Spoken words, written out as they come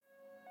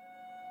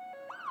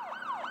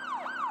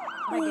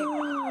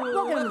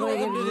Welcome to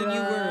the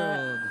new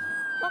world.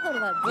 Welcome to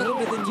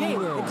Welcome to the new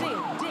world.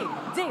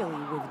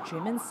 Daily with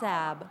Jim and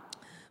Sab.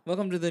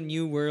 Welcome to the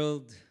new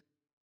world.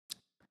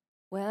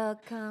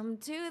 Welcome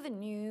to the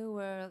new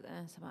world.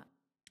 Sama.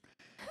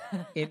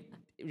 It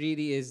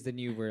really is the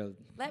new world.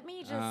 Let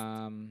me just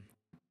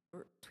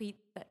tweet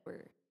that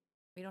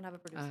we don't have a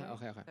producer.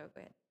 Okay. So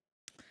go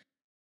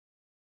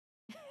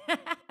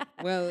ahead.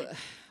 Well,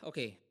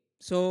 okay.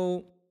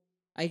 So,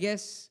 I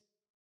guess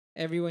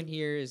everyone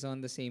here is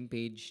on the same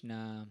page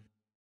na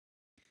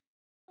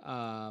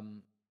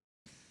um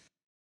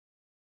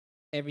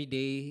every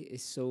day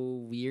is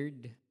so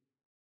weird.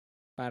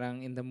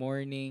 Parang in the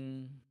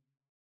morning,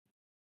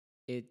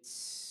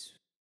 it's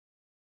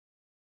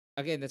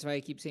again, that's why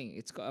I keep saying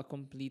it's a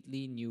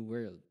completely new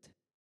world.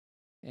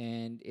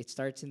 And it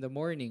starts in the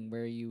morning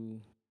where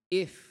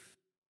if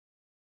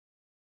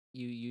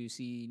you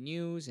see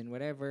news and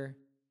whatever,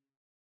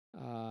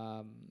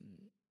 um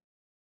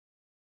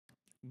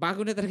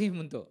bago na talaga yung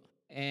mundo.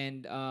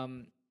 And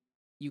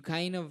you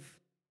kind of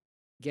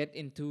get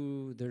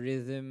into the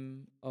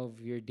rhythm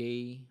of your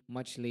day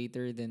much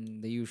later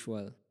than the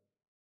usual.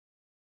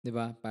 'Di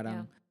ba?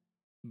 Parang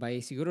by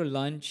siguro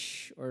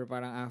lunch or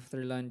parang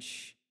after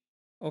lunch,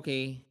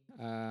 okay,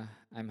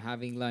 I'm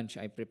having lunch,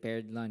 I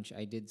prepared lunch,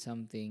 I did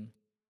something.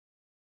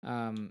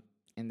 And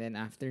then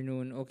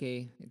afternoon,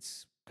 okay,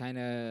 it's kind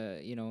of,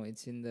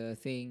 it's in the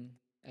thing.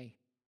 Ay,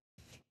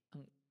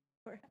 ang-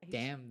 Right.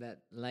 damn,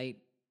 that light.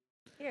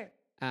 Here.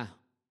 Ah,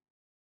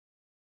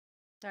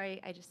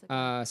 Sorry, I just.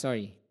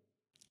 sorry.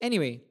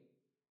 Anyway,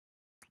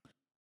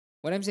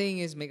 what I'm saying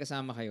is may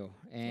kasama kayo.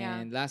 Yeah.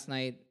 And last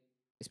night,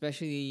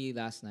 especially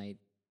last night,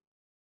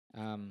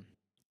 um,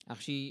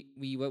 actually,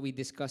 what we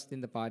discussed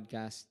in the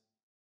podcast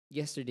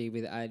yesterday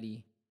with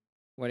Ali,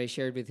 what I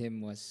shared with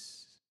him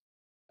was,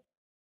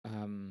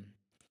 um,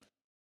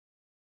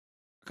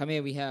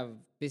 kami, we have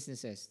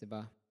businesses,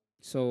 diba?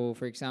 So,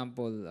 for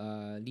example,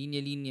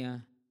 Linya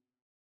Linya,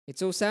 it's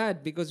so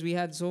sad because we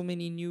had so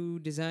many new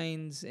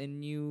designs and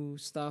new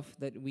stuff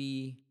that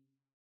we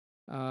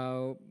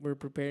were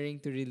preparing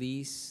to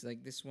release.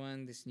 Like this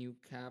one, this new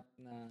cap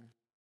na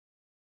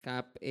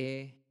cap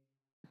ito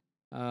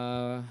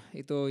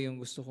yung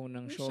gusto ko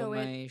ng Can you show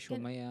it?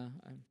 siomaya.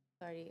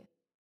 Sorry.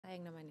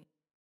 Sayang naman eh.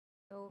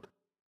 So,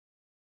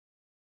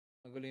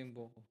 Magulo yung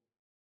buhok ko.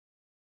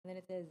 and then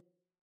it says,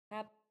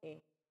 Cap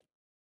A.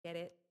 Get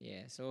it?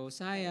 Yeah, so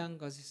sayang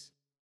because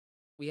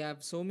we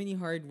have so many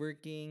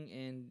hardworking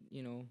and,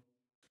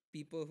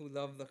 people who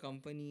love the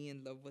company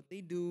and love what they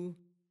do.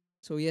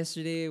 So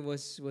yesterday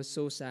was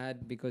so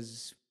sad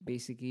because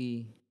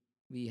basically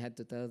we had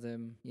to tell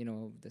them,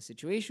 the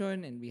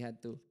situation, and we had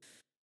to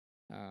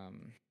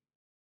um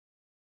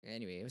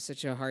anyway, it was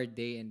such a hard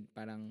day, and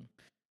parang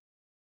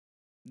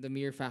the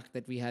mere fact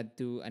that we had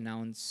to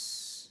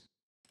announce,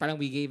 parang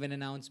we gave an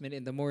announcement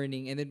in the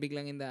morning and then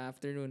biglang in the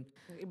afternoon,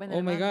 Yung iba na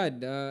oh my naman. god,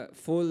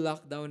 full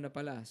lockdown na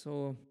pala.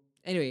 So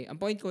anyway, ang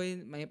point ko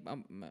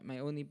my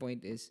only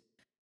point is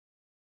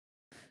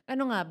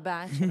Ano nga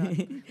ba?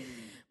 Charot.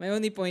 my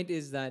only point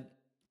is that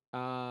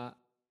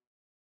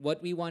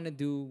what we want to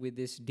do with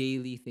this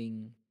daily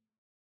thing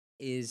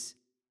is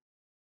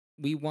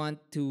we want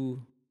to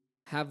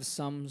have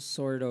some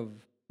sort of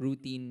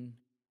routine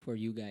for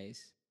you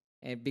guys.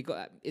 And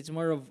because it's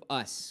more of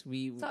us.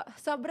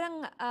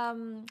 Sobrang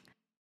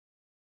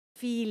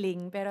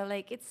feeling, pero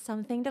like it's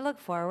something to look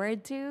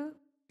forward to.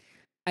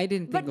 I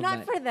didn't think But of not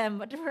that. for them,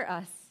 but for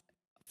us.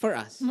 For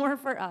us. More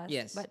for us.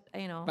 Yes. But,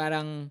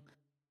 Parang,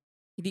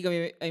 hindi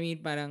kami, I mean,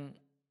 parang,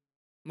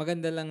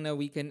 maganda lang na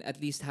we can at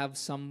least have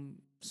some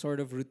sort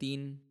of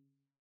routine.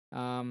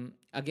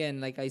 Again,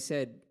 like I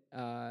said,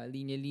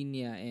 Linya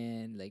Linya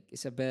and like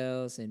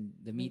Isabel's and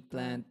the meat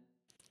plant,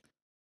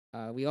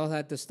 we all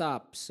had to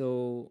stop.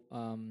 So,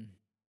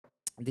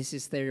 this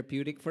is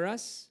therapeutic for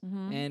us,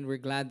 and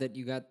we're glad that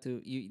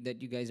that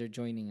you guys are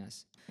joining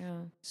us.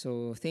 Yeah.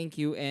 So thank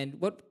you. And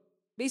what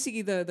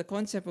basically the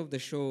concept of the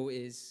show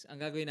is, ang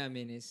gagawin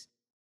namin is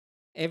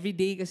every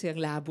day kasi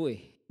ang labo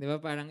eh. 'Di ba?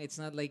 Parang it's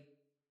not like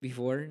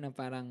before na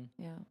parang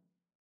Yeah.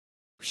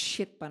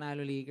 shit,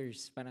 panalo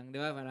Lakers. Parang 'di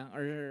ba? Parang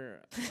or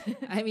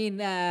I mean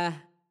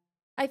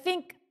I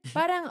think,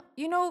 parang,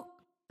 ano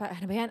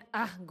ba yan?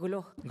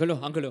 Gulo.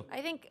 ang gulo.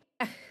 I think,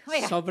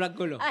 wait. Sobrang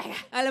gulo. Ay.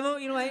 Alam mo,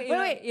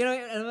 Wait.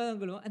 alam mo ang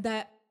gulo?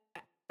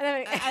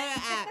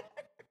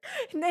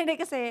 Hindi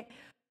kasi,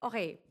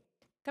 okay,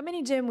 kami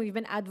ni Jim, we've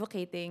been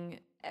advocating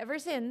ever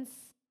since,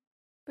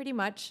 pretty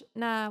much,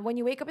 na when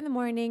you wake up in the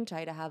morning,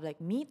 try to have like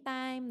me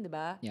time,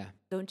 diba? Yeah.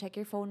 Don't check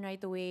your phone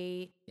right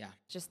away. Yeah.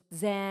 Just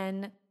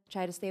zen.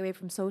 Try to stay away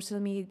from social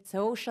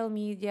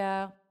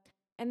media.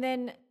 And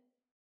then,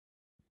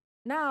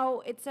 now,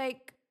 it's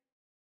like,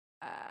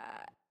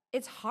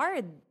 it's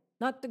hard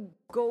not to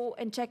go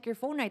and check your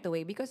phone right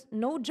away because,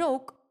 no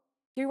joke,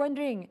 you're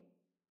wondering,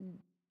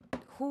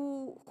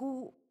 who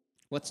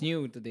What's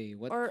new today?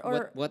 What's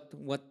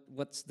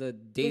the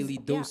daily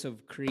Is- dose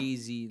of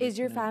crazy? is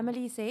your that's na-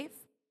 family safe?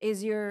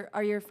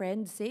 Are your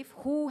friends safe?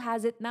 Who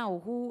has it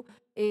now? Who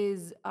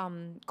is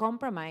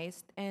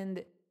compromised?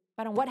 And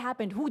Parang what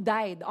happened? Who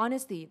died?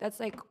 Honestly, that's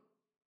like,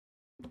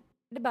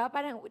 diba?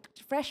 Parang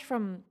fresh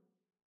from,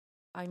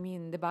 I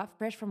mean, diba?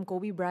 Fresh from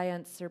Kobe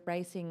Bryant's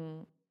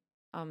surprising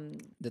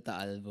The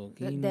Taal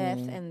the death,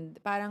 volcano. and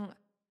parang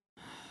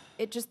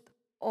it just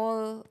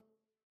all,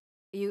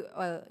 you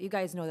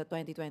guys know that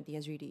 2020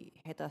 has really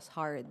hit us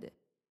hard,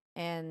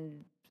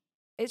 and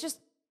it's just,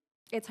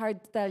 it's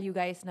hard to tell you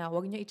guys now,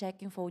 wag nyo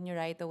i-check yung phone nyo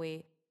right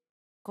away.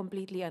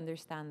 Completely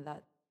understand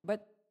that.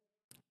 But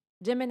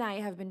Jim and I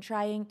have been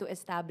trying to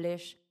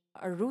establish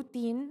a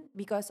routine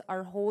because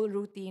our whole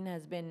routine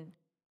has been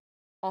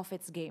off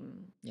its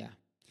game. Yeah.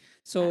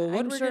 So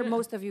what I'm we're sure gonna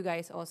most of you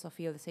guys also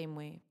feel the same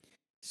way.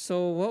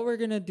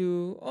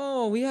 do?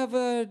 Oh, we have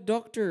a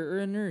doctor or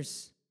a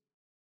nurse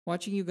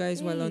watching you guys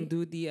while on Hey.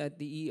 duty at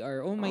the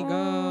ER. Oh my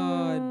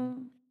god. Oh.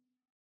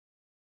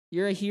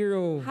 You're a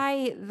hero.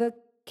 Hi, the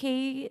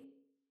K.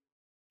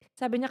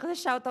 Sabi niya kasi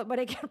shoutout, but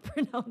I can't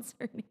pronounce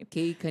her name.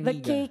 Kay The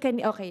Kaniga.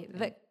 K. Okay.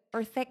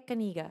 Or Thek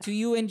Kaniga. To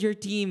you and your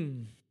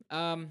team.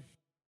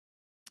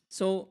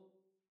 So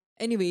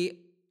anyway,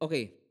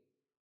 okay.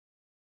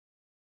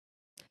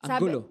 Ang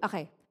gulo.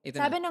 Okay. Ito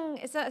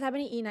Sabi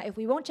ni Ina, if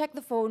we won't check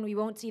the phone, we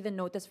won't see the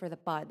notice for the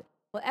pod.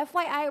 Well,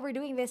 FYI, we're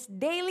doing this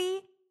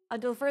daily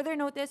until further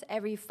notice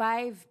every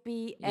 5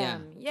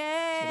 p.m.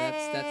 Yay! So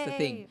that's the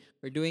thing.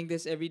 We're doing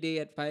this every day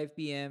at 5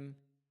 p.m.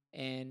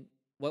 and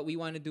what we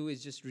want to do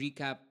is just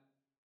recap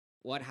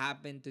what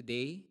happened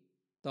today,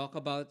 talk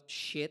about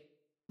shit,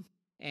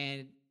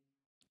 and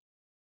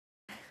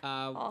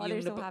Oh,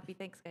 they're so happy.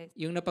 Thanks, guys.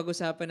 yung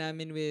napag-usapan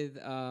namin with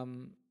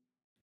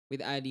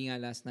Ali nga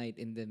last night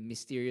in the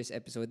mysterious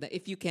episode. Na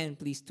if you can,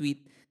 please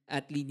tweet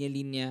at Linya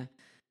Linya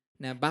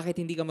na bakit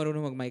hindi ka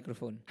marunong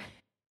mag-microphone.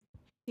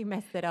 He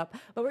messed it up.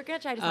 But we're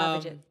gonna try to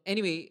salvage it.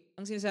 Anyway,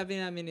 ang sinasabi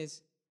namin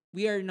is,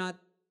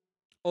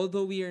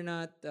 although we are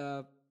not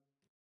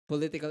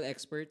political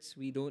experts,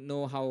 we don't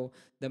know how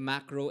the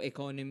macro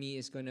economy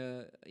is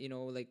gonna,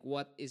 like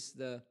what is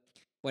the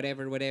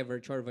whatever,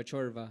 chorva,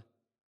 chorva.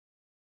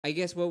 I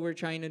guess what we're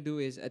trying to do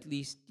is at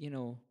least,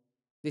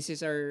 this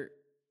is our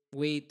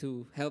way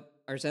to help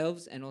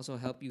ourselves and also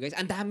help you guys.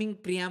 Ang daming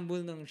preamble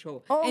ng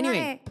show. Oo nga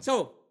Anyway, eh.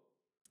 so,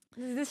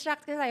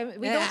 Distract kasi.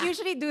 We don't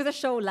usually do the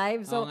show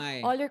live. So, Oo nga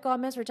eh. all your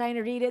comments, we're trying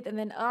to read it and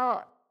then,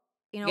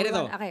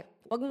 Ganito. okay.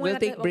 Wag mo We'll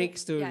muna take wag-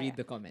 breaks to yeah, read yeah.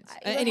 the comments.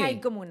 Anyway, Anyway,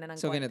 ko muna ng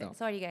so konti. ganito.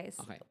 Sorry, guys.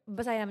 Okay.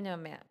 Basahin namin niya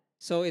mamaya.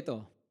 So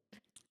ito.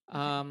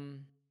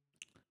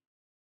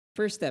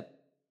 First step,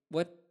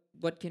 what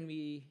can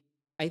we,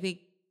 I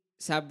think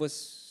Sab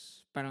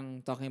was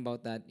parang talking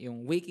about that,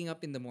 yung waking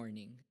up in the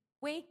morning.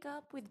 Wake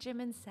up with Jim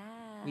and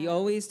Sam. We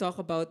always talk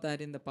about that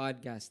in the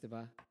podcast,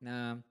 diba?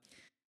 Na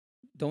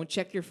don't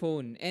check your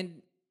phone.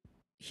 And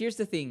here's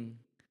the thing.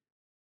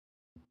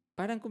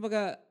 Parang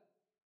kumbaga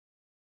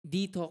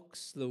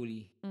detox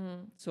slowly.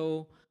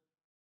 So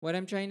what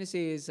I'm trying to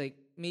say is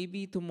like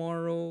maybe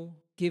tomorrow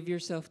give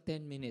yourself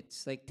 10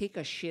 minutes. Like take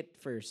a shit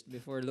first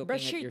before looking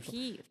Brush at your your phone.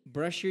 teeth.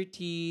 Brush your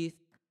teeth.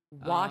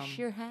 Wash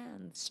your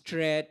hands.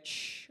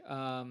 Stretch.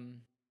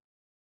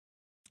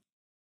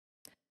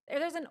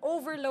 There's an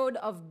overload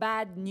of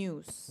bad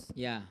news.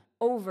 Yeah.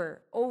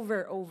 Over.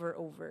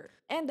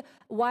 And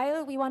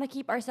while we want to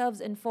keep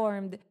ourselves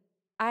informed,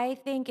 I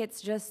think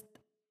it's just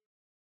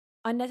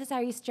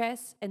unnecessary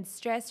stress, and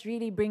stress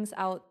really brings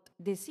out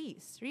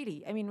disease,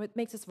 really. I mean, what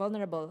makes us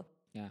vulnerable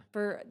Yeah.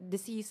 for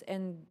disease,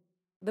 and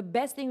the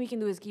best thing we can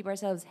do is keep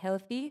ourselves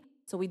healthy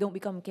so we don't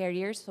become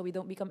carriers, so we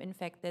don't become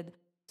infected.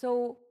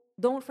 So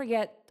don't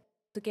forget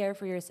to care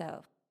for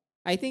yourself.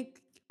 I think,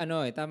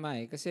 tama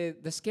eh. Kasi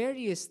the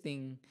scariest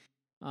thing,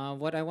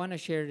 what I want to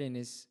share in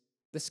is,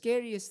 the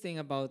scariest thing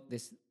about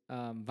this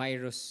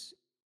virus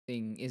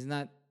thing is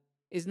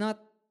not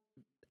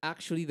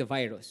actually the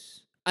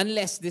virus.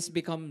 Unless this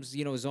becomes,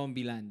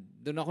 zombie land.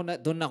 Doon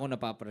ako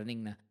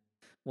napaparaning na.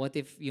 What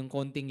if yung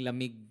konting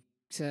lamig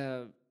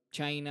sa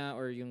China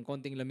or yung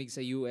konting lamig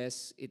sa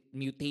US, it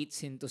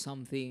mutates into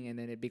something and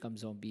then it becomes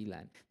zombie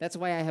land. That's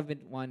why I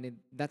didn't want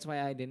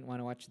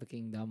to watch The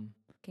Kingdom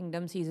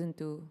Kingdom Season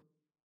 2.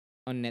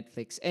 on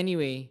Netflix.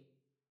 Anyway,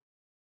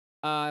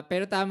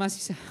 pero tama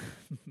si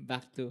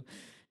back to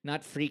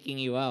not freaking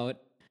you out.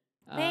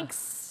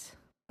 Thanks,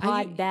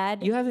 Ah, Pod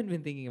Dad. You haven't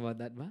been thinking about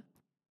that, ba?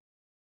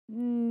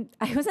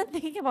 I wasn't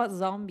thinking about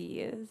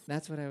zombies.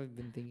 That's what I've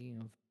been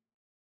thinking of.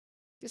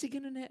 Kasi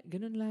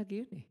ganun lagi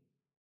yun eh.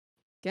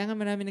 Kaya nga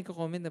marami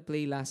nagko-comment na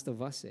play Last of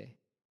Us eh.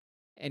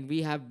 And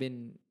we have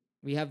been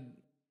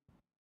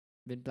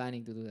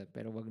planning to do that,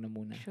 pero wag na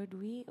muna. Should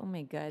we? Oh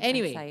my God.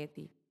 Anyway.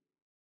 Anxiety.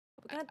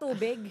 Huwag ka na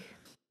tubig.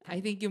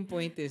 I think yung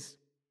point is,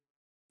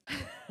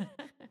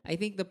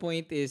 the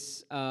point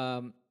is,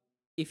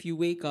 if you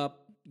wake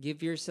up,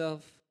 give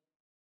yourself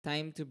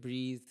time to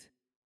breathe,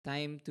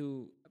 time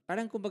to,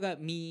 parang kumbaga,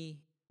 me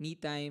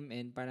time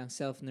and parang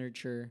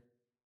self-nurture.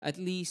 At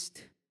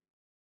least,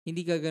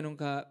 hindi ka ganun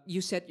ka,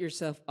 you set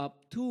yourself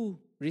up to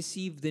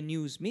receive the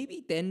news.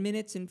 Maybe 10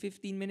 minutes and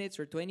 15 minutes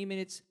or 20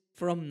 minutes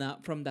from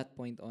that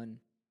point on.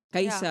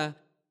 Kaysa,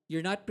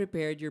 you're not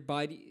prepared, your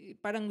body,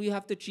 parang you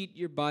have to treat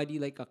your body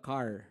like a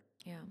car.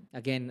 Yeah.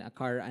 Again, a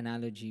car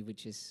analogy,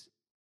 which is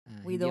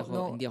We don't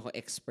know. hindi ako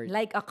expert.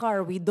 Like a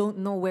car, we don't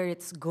know where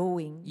it's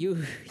going. You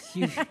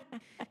you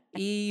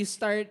you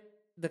start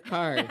the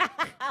car.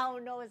 Oh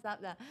no,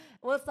 stop that.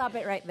 We'll stop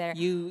it right there.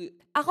 You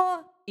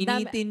Ako,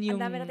 initin ang yung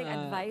dami nating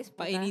advice,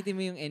 puta. painitin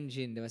mo yung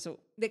engine, diba?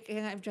 So,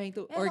 kaya nga I'm trying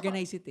to Pero ako,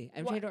 organize it eh.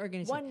 I'm trying to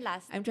organize it. one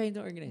last, I'm trying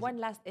to organize one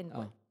it. last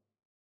input.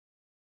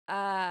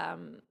 Oh.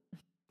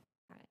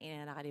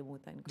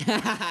 Nakalimutan ko.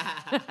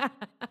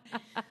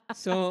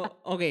 So,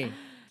 okay.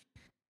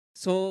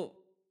 So,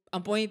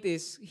 ang point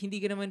is, hindi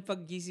ka naman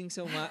paggising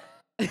sa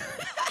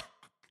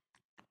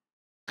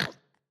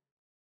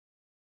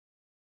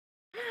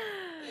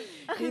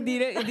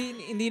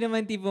hindi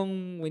naman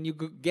tipong when you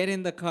get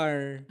in the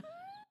car,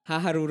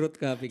 haharurot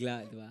ka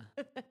bigla, di ba?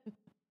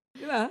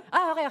 Di ba?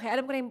 Okay.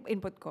 Alam ko na yung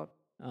input ko.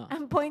 Oh.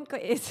 Ang point ko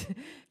is,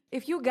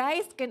 if you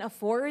guys can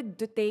afford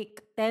to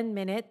take 10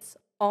 minutes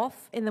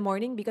off in the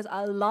morning, because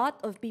a lot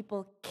of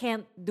people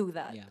can't do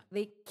that. Yeah.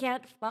 They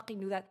can't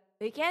fucking do that.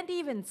 They can't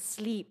even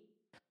sleep.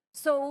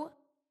 So,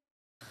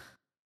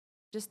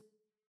 just,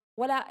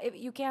 if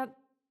you can't,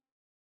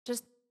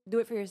 just do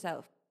it for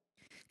yourself.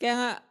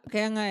 Kaya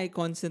nga I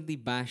constantly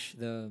bash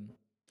yung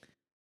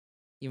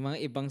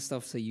mga ibang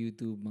stuff sa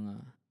YouTube,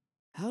 mga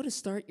how to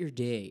start your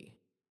day.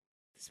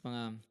 It's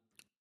mga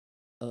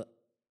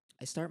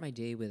I start my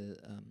day with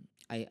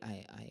I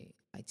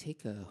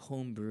take a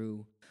home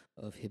brew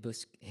of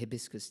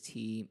hibiscus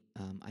tea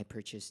I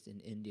purchased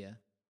in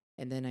India,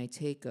 and then I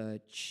take a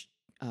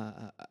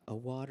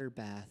water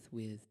bath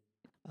with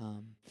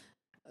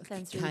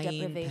Sensory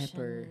cayenne deprivation.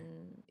 pepper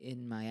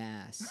in my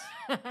ass.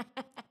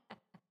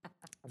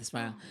 That's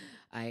why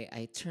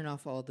I turn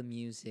off all the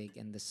music,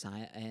 and the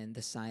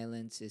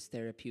silence is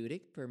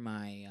therapeutic for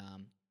my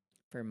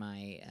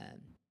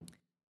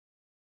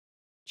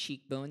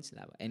cheekbones.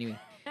 Anyway,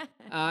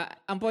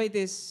 ang point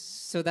is,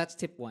 so that's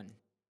tip 1.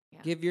 Yeah.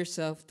 Give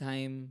yourself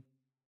time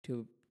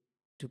to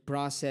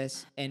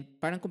process and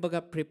parang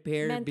kumbaga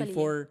prepare Mentally.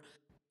 before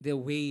the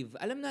wave.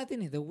 Alam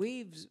natin the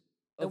waves.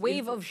 The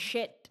wave of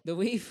shit. The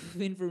wave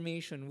of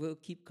information will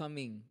keep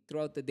coming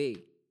throughout the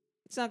day.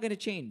 It's not gonna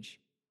change.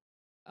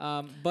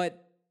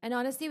 And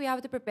honestly, we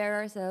have to prepare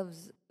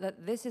ourselves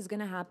that this is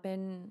gonna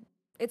happen.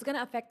 It's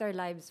gonna affect our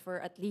lives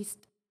for at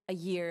least a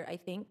year, I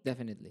think.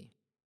 Definitely.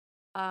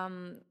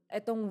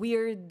 Itong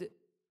weird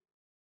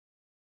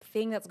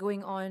thing that's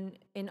going on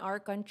in our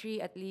country,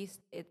 at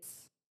least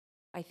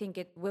I think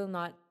it will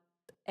not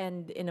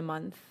end in a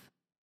month.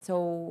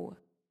 So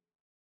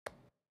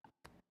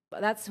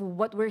that's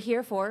what we're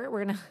here for.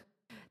 We're gonna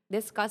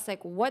discuss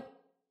like what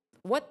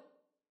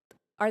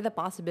are the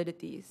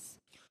possibilities.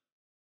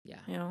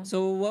 Yeah. You know?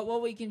 So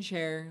what we can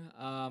share,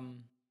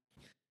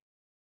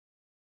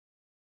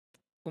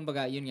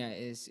 kumbaga, yun nga,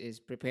 is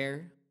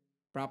prepare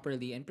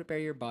properly and prepare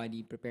your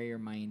body, prepare your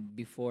mind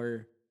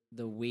before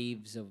the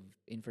waves of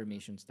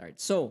information start.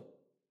 So,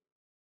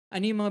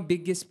 ano yung mga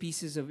biggest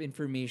pieces of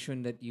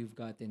information that you've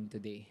gotten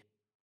today?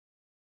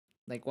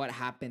 Like what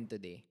happened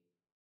today?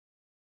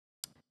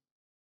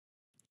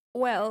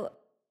 Well,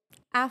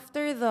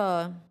 after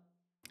the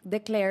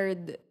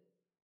declared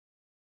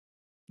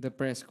The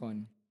press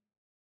con.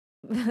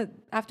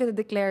 after the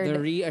declared The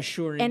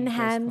reassuring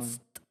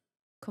enhanced press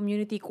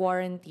community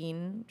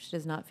quarantine, which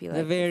does not feel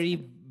con. The like very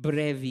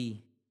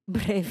brevi.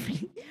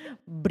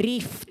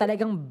 brief,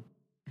 talagang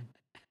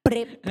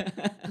brief.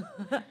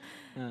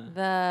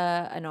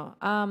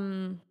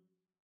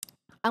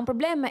 Ang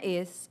problema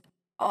is,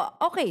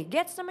 okay,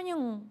 gets naman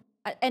yung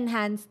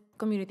enhanced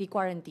community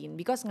quarantine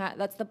because nga,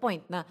 that's the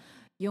point na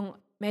yung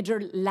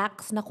medyo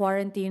lax na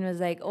quarantine was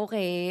like,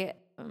 okay,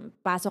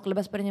 pasok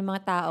labas pa rin yung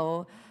mga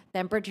tao,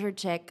 temperature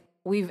check,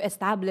 we've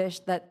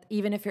established that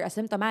even if you're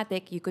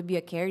asymptomatic, you could be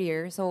a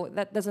carrier, so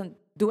that doesn't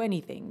do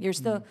anything. You're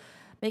still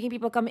making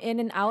people come in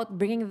and out,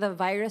 bringing the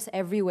virus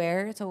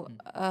everywhere, so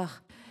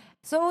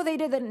they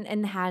did an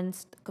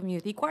enhanced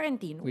community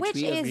quarantine, Which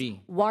we is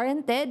agree.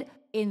 warranted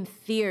in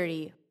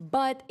theory.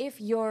 But if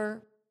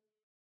you're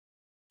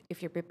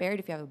prepared,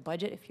 if you have a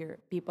budget, if your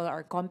people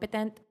are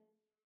competent,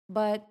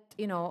 but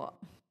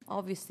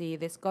obviously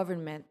this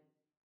government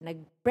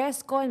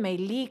nag-press con, may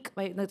leak,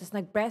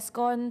 nag-press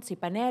con si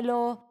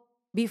Panelo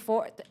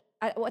before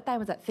what time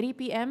was that? 3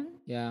 p.m.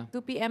 Yeah.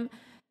 2 p.m.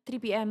 3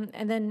 p.m.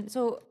 and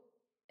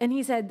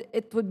he said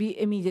it would be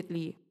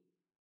immediately.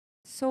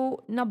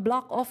 So,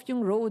 na-block off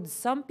yung roads.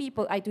 Some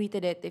people, I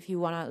tweeted it if you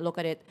wanna look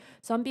at it.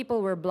 Some people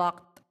were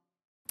blocked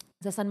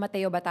sa San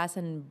Mateo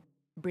Batasan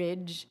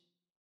Bridge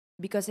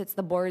because it's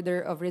the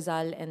border of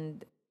Rizal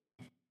and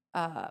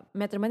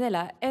Metro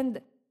Manila.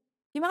 And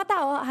yung mga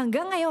tao,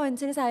 hanggang ngayon,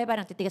 sinasabi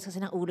parang titigas kasi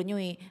ng ulo nyo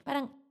eh.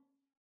 Parang,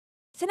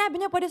 sinabi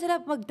nyo pwede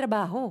sila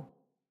magtrabaho.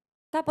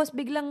 Tapos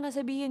biglang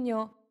nasabihin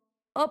nyo,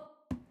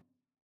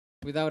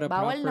 Without a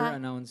bawal proper na.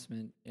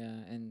 announcement.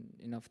 Yeah, and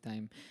enough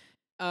time.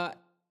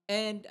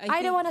 And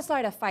I don't want to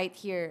start a fight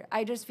here.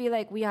 I just feel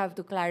like we have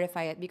to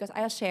clarify it because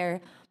I'll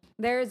share.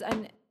 There's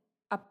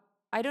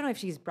I don't know if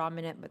she's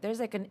prominent, but there's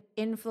like an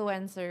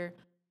influencer.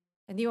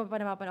 Hindi mo pa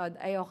napapanood.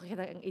 Ayoko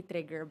kita ang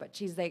i-trigger, but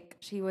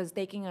she was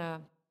taking a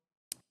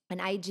an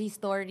IG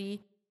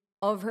story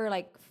of her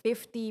like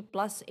 50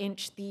 plus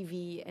inch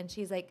TV, and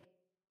she's like,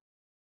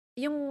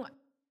 yung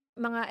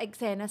mga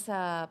eksena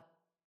sa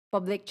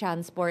public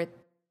transport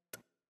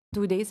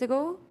 2 days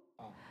ago,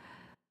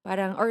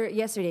 parang, or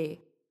yesterday,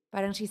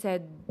 parang she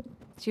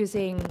was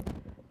saying,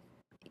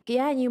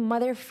 kaya you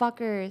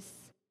motherfuckers,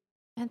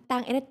 ang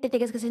tangina,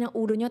 titigas kasi ng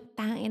ulo nyo,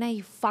 tangina,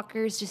 you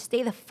fuckers, just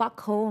stay the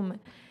fuck home.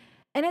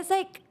 And it's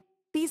like,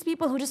 these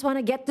people who just want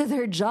to get to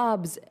their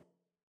jobs,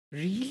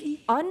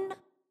 Really?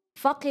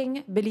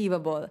 unfucking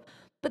believable.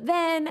 But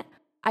then,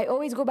 I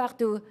always go back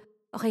to,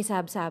 okay,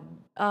 Sab,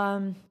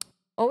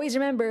 always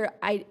remember,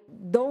 I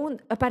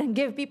don't, parang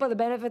give people the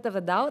benefit of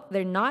the doubt.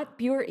 They're not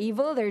pure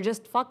evil, they're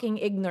just fucking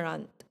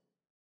ignorant.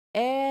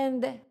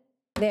 And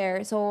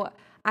there, so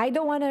I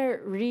don't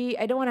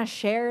wanna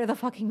share the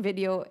fucking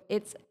video.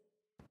 It's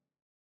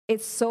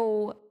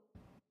so,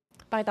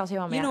 pakita ko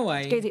sa'yo mamaya. You know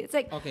why? It's crazy. It's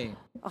like, Okay.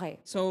 okay,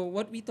 So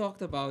what we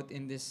talked about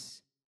in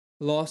this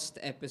lost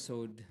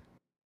episode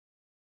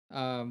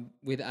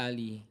with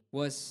Ali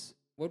was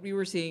what we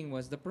were saying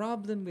was the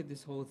problem with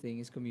this whole thing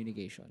is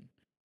communication.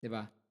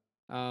 Diba?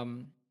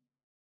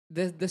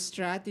 The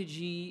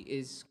strategy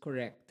is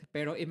correct.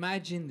 Pero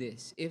imagine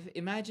this.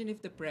 Imagine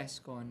if the press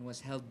con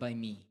was held by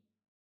me.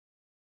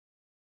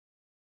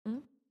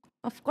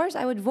 of course,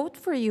 I would vote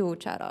for you,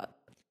 charot.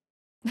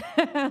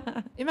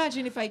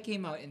 Imagine if I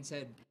came out and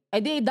said, Ay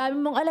di, dami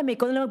mong alam eh,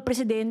 kung lang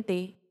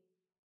magpresidente.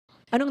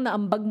 Anong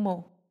naambag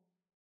mo?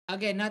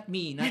 again, not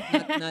me,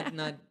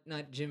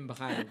 not Jim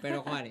Bacaro,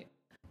 pero kumari,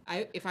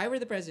 if I were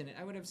the president,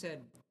 I would have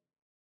said,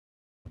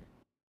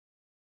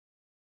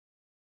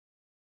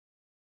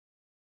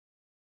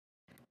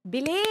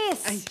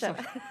 Bilis! Ay,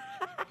 sorry.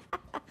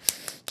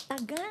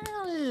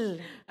 Tagal!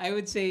 I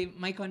would say,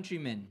 my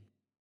countrymen,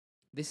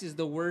 this is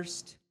the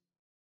worst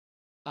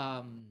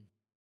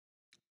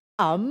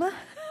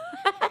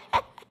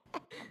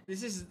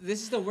this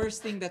is the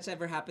worst thing that's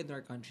ever happened to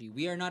our country.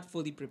 We are not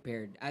fully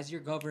prepared. As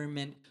your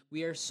government,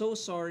 we are so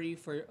sorry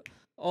for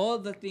all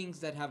the things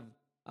that have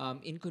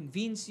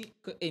inconvenienced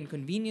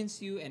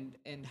you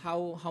and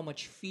how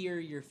much fear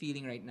you're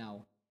feeling right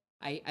now.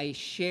 I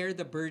share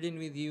the burden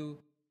with you,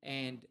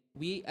 and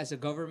we as a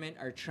government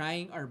are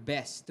trying our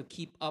best to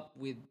keep up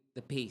with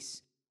the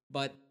pace.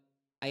 But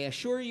I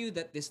assure you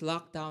that this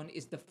lockdown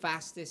is the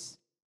fastest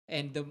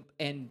and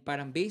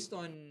parang based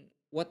on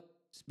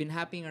what's been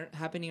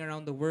happening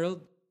around the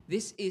world,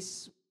 this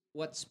is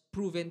what's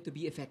proven to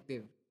be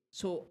effective.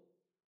 So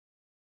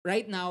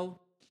right now,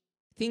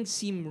 things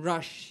seem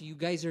rushed. You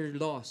guys are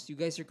lost. You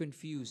guys are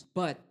confused.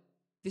 But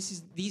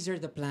these are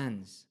the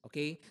plans.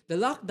 Okay, the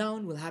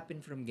lockdown will happen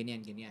from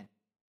ganyan ganyan.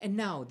 And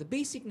now the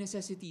basic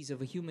necessities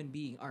of a human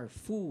being are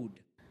food,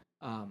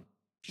 Wow,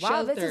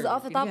 shelter. this is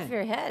off the top of ganyan.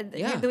 your head.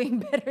 Yeah. You're doing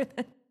better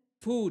than...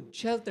 Food,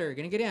 shelter,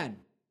 ganyan ganyan.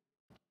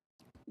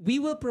 We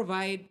will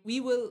provide. We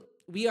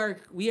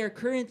are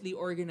currently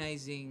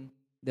organizing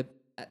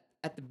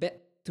at the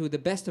to the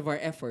best of our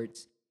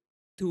efforts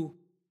to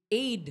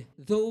aid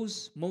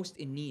those most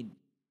in need.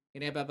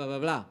 Ganyan, blah blah blah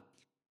blah.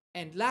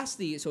 And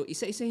lastly, so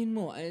isa-isahin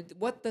mo,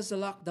 what does the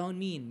lockdown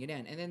mean?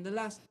 Ganyan. And then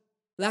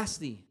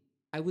lastly,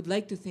 I would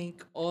like to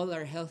thank all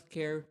our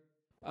healthcare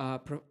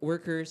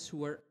workers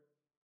who are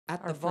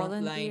at Our the front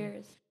line,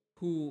 volunteers.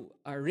 who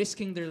are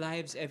risking their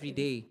lives every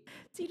day.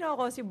 Sino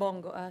ako? Si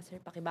Bongo.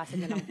 Sir, pakibasa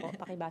na lang po.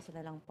 Pakibasa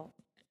na lang po.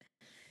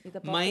 Dito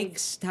po,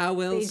 Mics,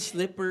 towels, page-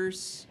 slippers,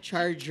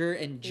 charger,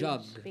 and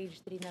jug. Page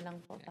 3 na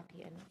lang po.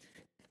 Ano.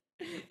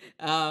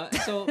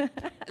 So,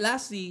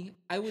 lastly,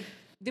 I would,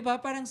 di ba,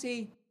 parang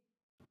say,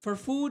 for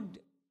food,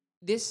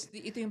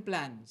 ito yung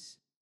plans.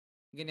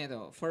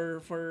 Ganito.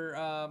 For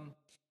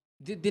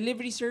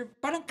delivery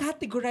parang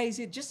categorize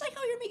it, just like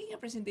how you're making a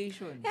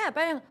presentation. Yeah,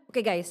 parang,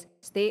 okay guys,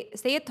 stay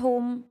at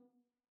home.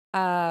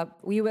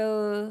 We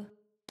will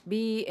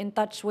be in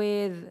touch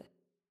with,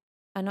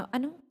 ano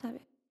sabi?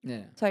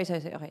 Yeah. Sorry,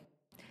 okay.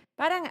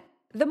 Parang,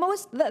 the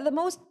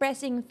most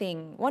pressing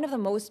thing, one of the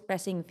most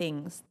pressing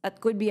things that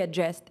could be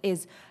addressed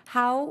is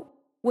how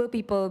will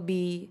people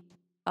be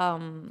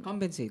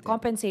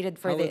compensated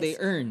for How this? will they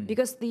earn?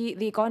 Because the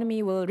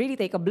economy will really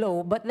take a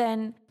blow, but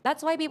then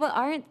that's why people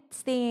aren't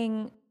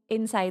staying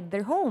inside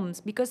their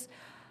homes because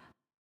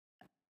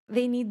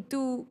they need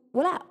to,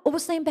 wala,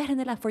 ubos na yung pera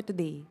nila for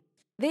today.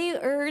 They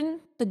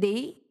earn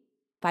today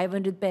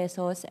 500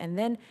 pesos and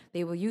then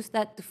they will use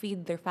that to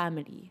feed their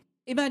family.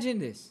 Imagine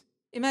this.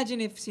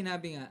 Imagine if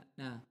sinabi nga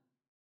na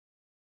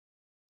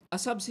a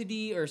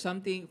subsidy or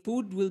something,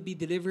 food will be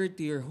delivered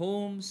to your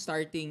home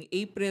starting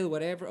April,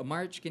 whatever, or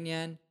March,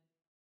 ganyan.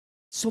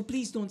 So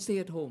please don't stay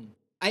at home.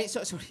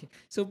 Sorry.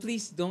 So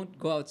please don't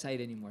go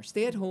outside anymore.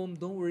 Stay at home.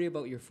 Don't worry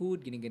about your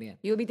food, ganyan.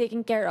 You'll be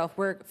taken care of.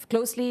 We're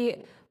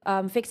closely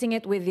fixing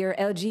it with your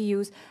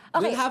LGUs.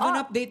 Okay, We'll have an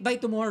update by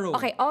tomorrow.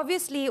 Okay,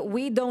 obviously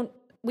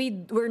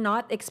we're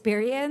not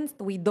experienced.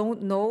 We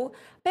don't know.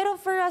 Pero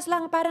for us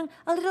lang parang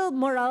a little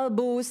morale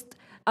boost,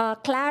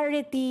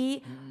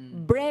 clarity,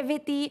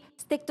 brevity,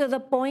 stick to the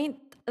point.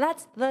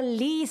 That's the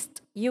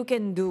least you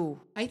can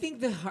do. I think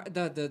the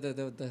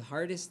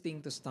hardest thing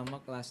to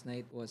stomach last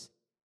night was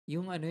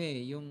yung ano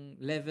yung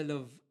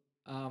level of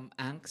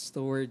angst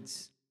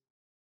towards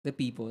the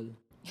people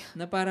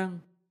na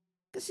parang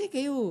kasi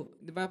kayo,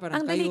 'di ba, parang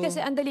kayo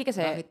Ang dali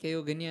kasi. bakit kayo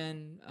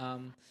ganyan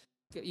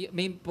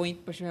may point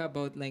pa siya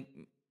about like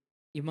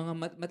yung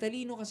mga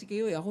matalino kasi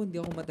kayo ako hindi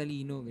ako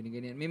matalino ganyan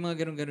ganyan may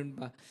mga ganun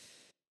pa.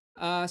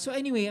 So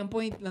anyway, ang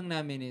point lang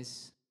namin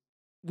is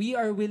we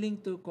are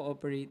willing to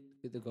cooperate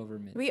with the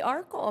government. We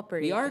are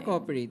We are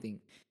cooperating.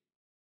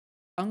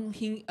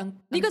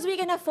 cooperating. Because we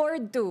can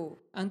afford to.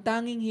 Ang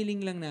tanging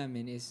hiling lang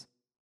namin is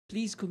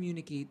please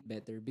communicate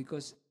better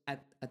because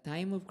at a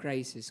time of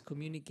crisis,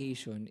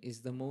 communication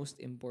is the most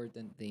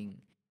important thing.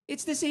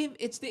 It's the same,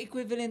 it's the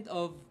equivalent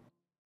of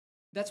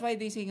that's why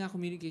they say nga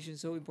communication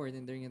is so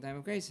important during a time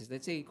of crisis.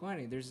 Let's say,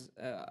 kunwari, there's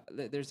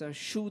a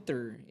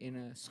shooter in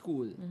a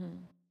school.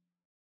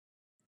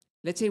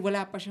 Let's say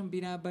wala pa siyang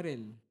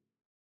binabaril.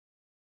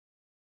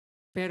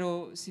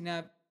 Pero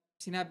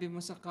sinabi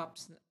mo sa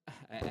cops na,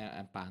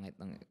 ang pangit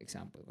ng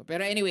example ko.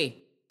 Pero anyway,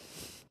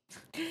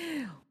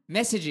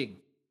 messaging.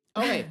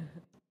 Okay.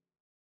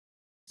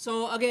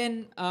 So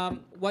again,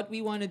 what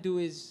we want to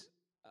do is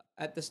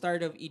at the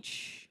start of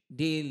each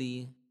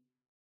daily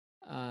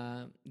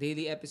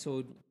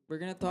episode,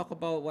 we're gonna talk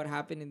about what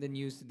happened in the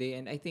news today.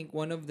 And I think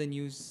one of the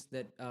news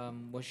that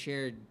was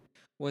shared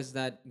was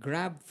that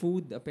Grab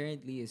Food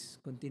apparently is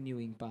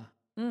continuing pa.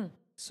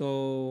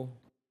 So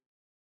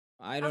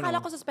I don't Akala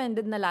know. ko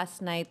suspended na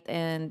last night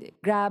and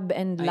Grab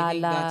and Lala. I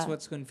think that's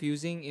what's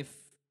confusing. If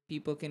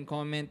people can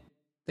comment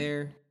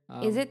there.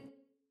 Is it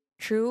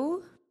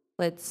true?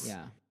 Let's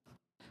Yeah.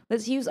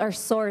 let's use our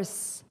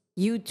source,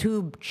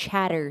 YouTube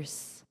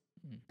chatters.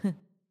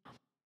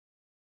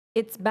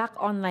 It's back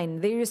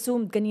online. They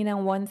resumed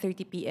kaninang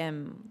 1:30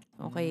 p.m.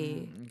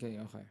 Okay. Okay.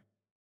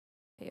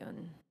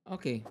 Ayun.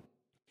 Okay.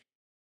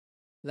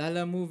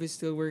 Lala Move is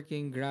still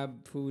working.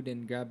 Grab Food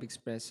and Grab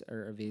Express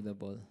are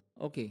available.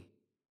 Okay.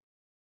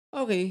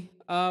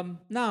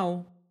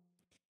 Now,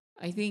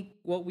 I think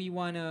what we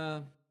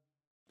wanna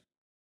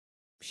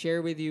share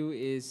with you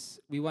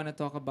is we wanna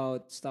talk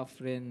about stuff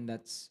rin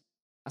that's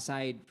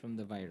aside from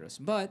the virus.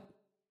 But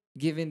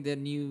given the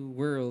new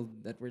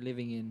world that we're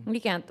living in, We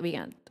can't.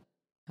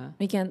 Huh?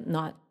 We can't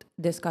not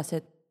discuss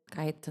it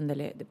kahit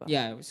sandali, di ba?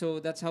 yeah. So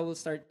that's how we'll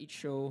start each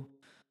show.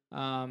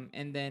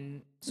 And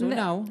then Hindi,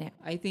 now yeah.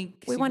 I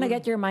think We want to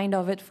siguro- get your mind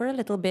off it for a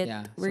little bit.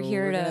 Yeah, We're so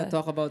here we're gonna to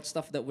talk about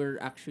stuff that we're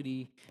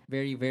actually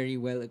very, very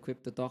well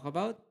equipped to talk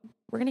about.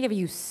 we're gonna give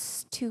you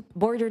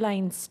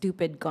borderline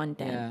stupid Yeah,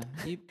 content.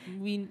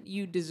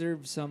 you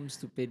deserve some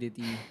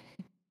stupidity.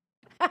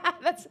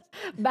 That's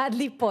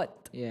badly put.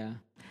 Yeah.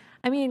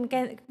 I mean,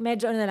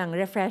 medyo ano lang,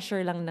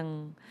 refresher lang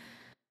ng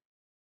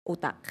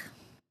utak.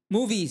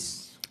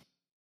 Movies.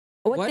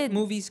 What have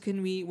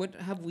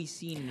we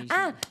seen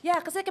recently? Yeah,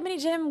 kasi kami ni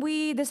Jem,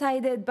 we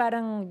decided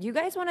parang, you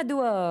guys want to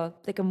do a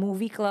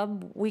movie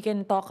club? We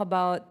can talk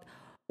about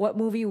what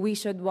movie we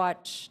should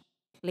watch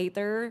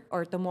later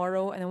or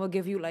tomorrow, and then we'll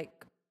give you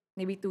like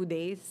maybe 2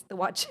 days to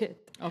watch it.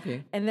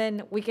 Okay. And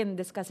then we can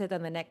discuss it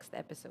on the next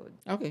episode.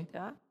 Okay.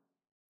 Yeah?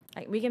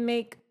 Like we can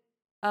make,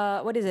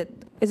 what is it?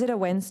 Is it a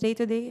Wednesday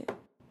today?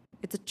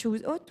 It's a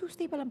Tuesday. Oh,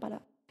 Tuesday pa lang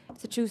pala.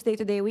 It's a Tuesday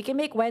today. We can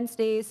make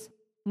Wednesdays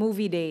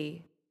movie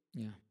day.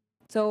 Yeah.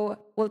 So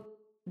we'll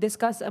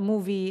discuss a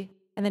movie,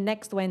 and the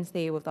next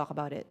Wednesday we'll talk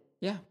about it.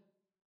 Yeah.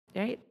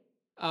 Right?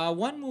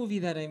 One movie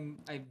that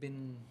I've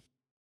been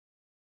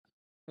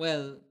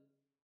well,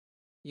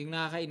 yung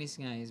nakakainis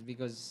nga is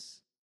because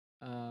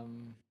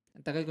ang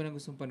tagal ko na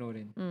gustong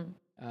panoorin.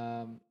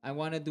 I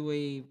wanna do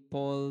a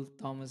Paul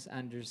Thomas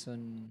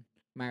Anderson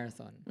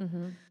marathon.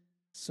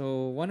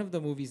 So one of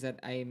the movies that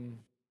I'm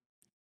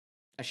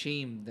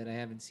ashamed that I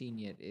haven't seen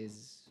yet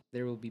is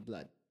There Will Be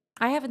Blood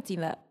I haven't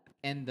seen that.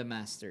 and The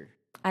Master.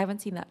 I haven't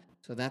seen that.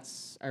 So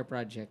that's our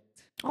project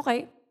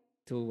Okay.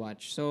 to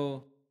watch.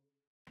 So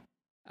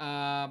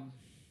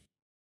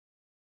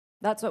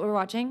That's what we're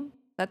watching?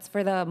 That's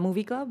for the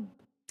movie club?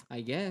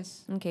 I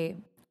guess. Okay.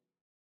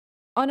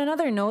 On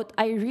another note,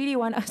 I really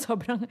want a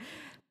sobrang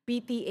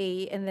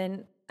PTA, and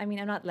then, I mean,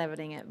 I'm not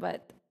leveling it,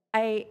 but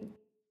I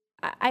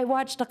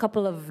watched a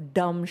couple of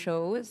dumb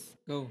shows.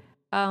 Go.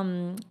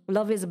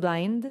 Love is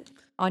Blind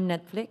on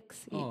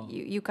Netflix. Oh.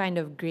 You kind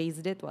of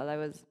grazed it while I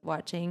was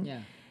watching.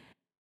 Yeah.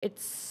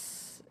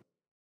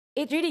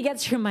 It really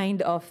gets your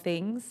mind off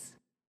things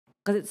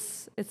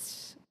because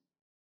it's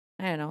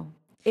I don't know.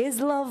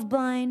 Is love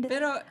blind?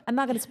 Pero I'm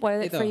not gonna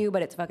spoil it for ito. you,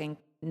 but it's fucking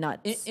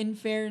nuts. in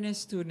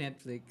fairness to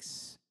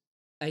Netflix,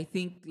 I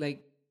think like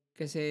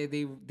kasi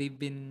they've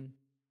been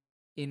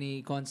in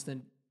a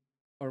constant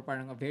or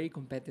parang a very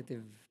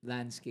competitive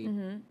landscape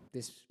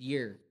this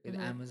year with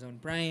Amazon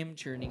Prime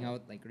churning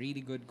out like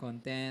really good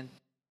content,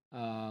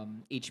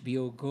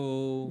 HBO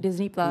Go,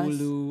 Disney Plus.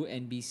 Hulu,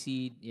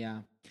 NBC,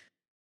 yeah.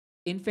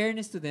 In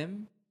fairness to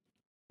them,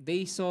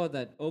 they saw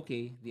that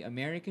okay, the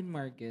American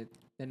market,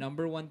 the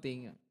number one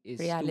thing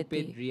is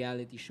stupid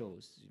reality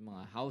shows. Yung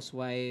mga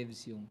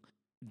housewives, yung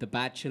The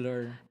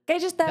Bachelor. Can I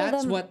just tell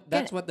That's them?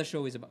 what the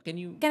show is about. Can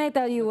Can I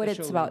tell you what the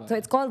it's show is about? So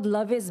it's called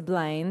Love is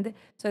Blind.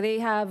 So they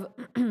have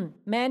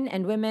men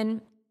and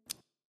women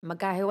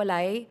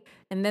magkahiwalay,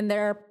 and then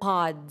there are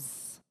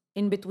pods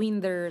in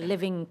between their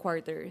living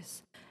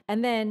quarters.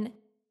 And then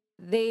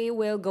they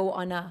will go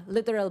on a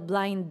literal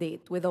blind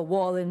date with a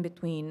wall in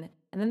between.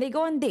 And then they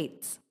go on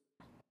dates.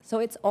 So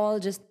it's all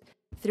just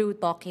through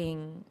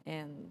talking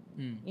and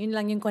yun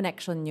lang yung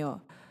connection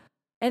nyo.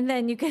 And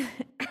then you can,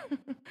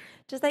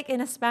 just like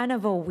in a span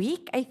of a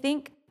week, I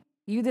think,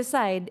 you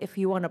decide if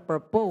you want to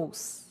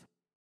propose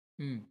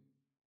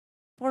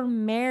for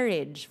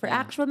marriage, for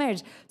actual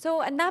marriage.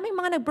 So, ang daming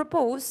mga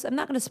nag-propose. I'm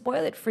not going to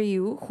spoil it for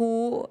you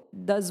who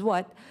does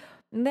what.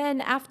 And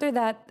then after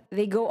that,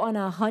 they go on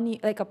a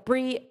like a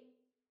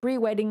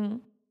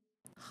pre-wedding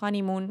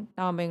honeymoon,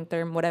 tama ba yung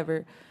term,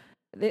 whatever,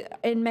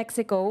 in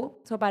Mexico.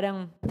 So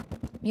parang,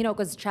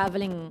 because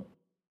traveling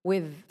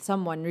with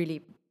someone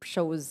really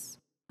shows,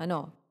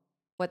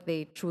 what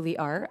they truly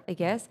are, I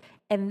guess.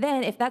 And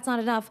then if that's not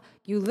enough,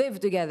 you live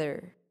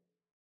together.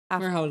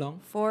 For how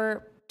long?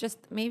 For just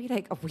maybe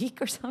like a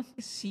week or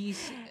something. See,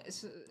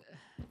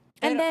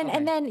 And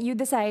then you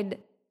decide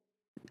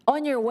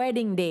on your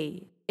wedding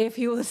day if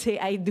you will say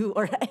I do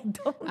or I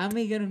don't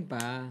may ganun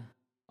pa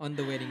on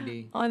the wedding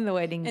day. on the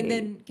wedding day. And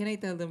then can I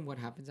tell them what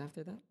happens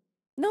after that?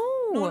 no.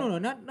 No,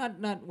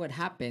 not what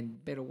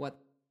happened, pero what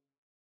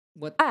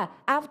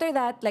After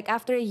that, like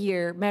after a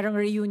year, merong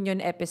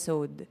reunion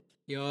episode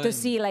yun. to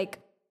see like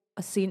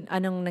a scene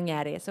anong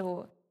nangyari.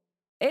 So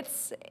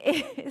it's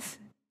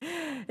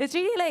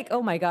really like,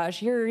 oh my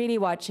gosh, you're really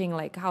watching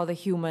like how the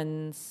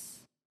humans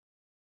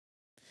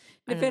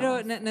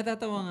Pero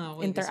natatawa nga ako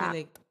kasi interact.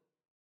 like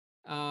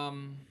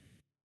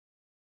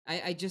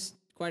I just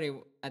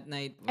at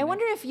night I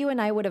wonder if you and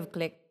I would have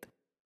clicked.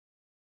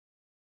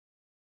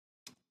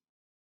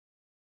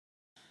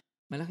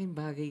 malaking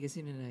bagay kasi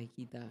na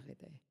nakikita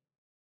kita eh.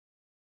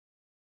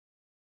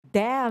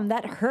 Damn,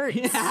 that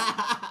hurts.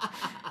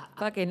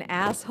 Fucking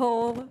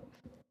asshole.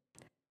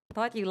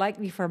 Thought you liked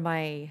me for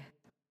my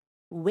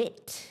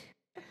wit.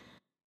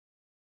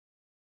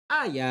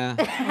 Yeah.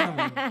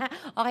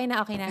 Okay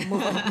na.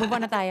 Move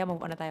on na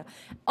tayo.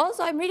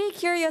 Also, I'm really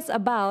curious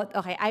about,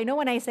 okay, I know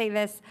when I say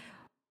this,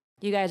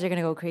 you guys are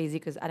gonna go crazy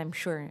because I'm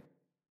sure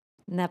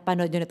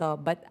napanood nyo na to,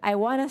 but I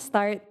wanna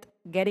start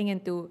getting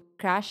into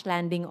Crash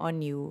Landing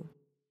on You.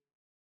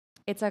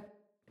 It's I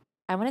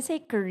wanna say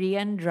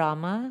Korean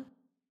drama.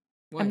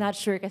 Why? I'm not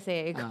sure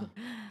kasi. I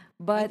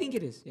But think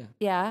it is, yeah.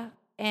 yeah,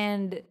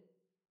 and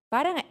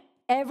parang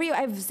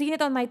I've seen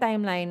it on my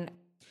timeline.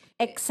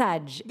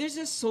 Exag. There's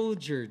a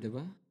soldier,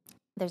 diba?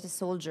 There's a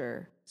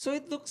soldier. So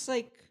it looks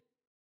like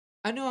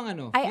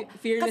ano? Ay,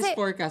 Fearless kasi-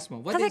 Forecast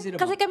mo. What is it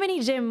about? Kasi kami ni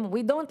Jim,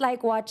 we don't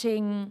like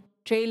watching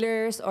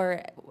trailers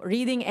or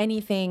reading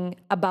anything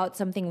about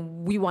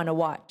something we want to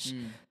watch.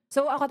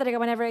 So ako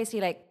talaga, whenever I see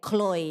like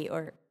Chloe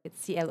or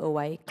it's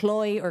CLOY,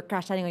 Chloe or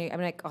Crash Landing on You,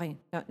 I'm like, okay,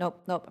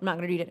 nope, I'm not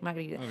gonna read it.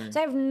 Okay. So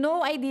I have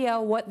no idea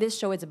what this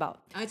show is about.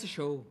 It's a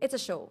show. It's a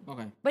show.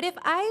 Okay. But if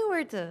I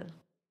were to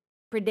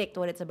predict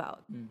what it's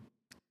about,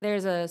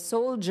 there's a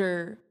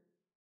soldier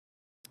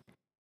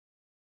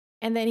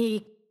and then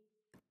he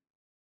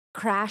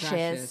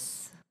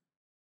crashes.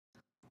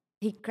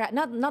 He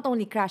not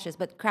only crashes,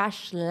 but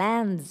crash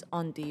lands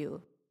onto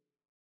you.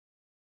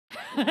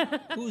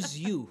 Who's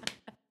you?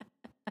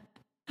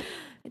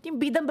 Ito yung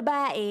bidang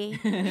babae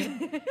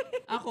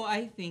Ako,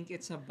 I think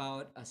it's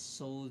about a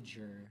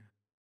soldier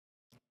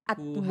at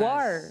who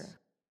war.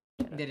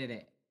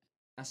 Hindi.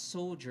 A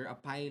soldier, a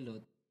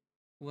pilot,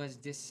 who has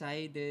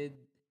decided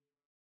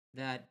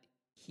that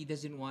he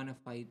doesn't want to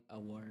fight a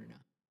war na.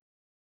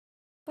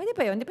 Pwede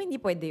pa yun? Di pa hindi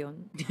pwede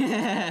yun?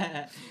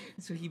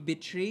 So he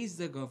betrays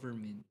the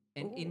government,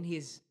 and in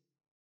his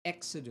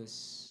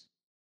exodus,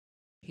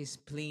 his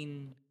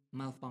plane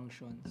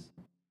malfunctions.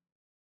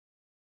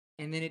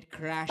 And then it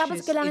crashes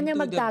Tapos kailangan niya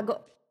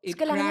magtago. It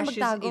Kailangan niya crashes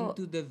magtago.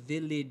 into the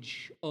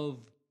village of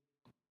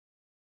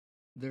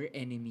their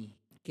enemy.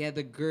 Kaya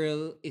the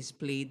girl is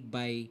played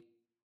by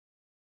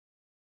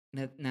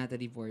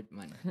Natalie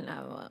Portman.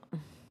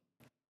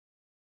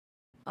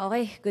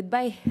 Okay,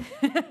 goodbye.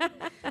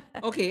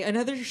 Okay,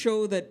 another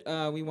show that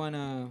we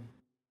wanna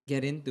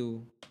get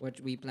into, what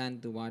we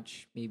plan to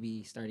watch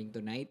maybe starting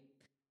tonight,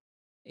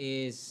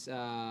 is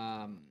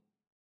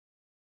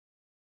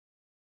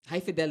High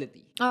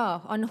Fidelity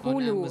Oh, on on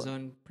Hulu.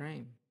 Amazon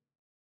Prime.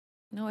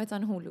 No, it's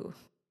on Hulu.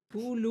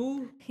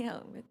 Hulu? Yeah,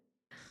 but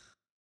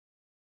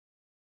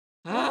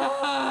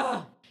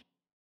Ah!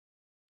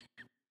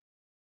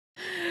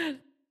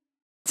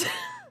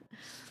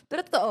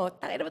 pero totoo,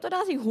 tayo naman ito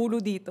na kasing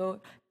Hulu dito.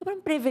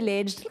 Sobrang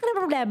privileged. Ano ka na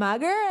problema,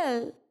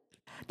 girl?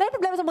 Dahil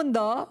problema sa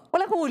mundo?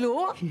 Walang Hulu?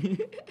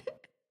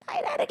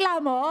 Tayo na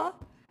reklamo?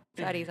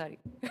 Sorry.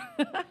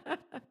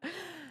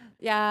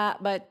 Yeah,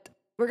 but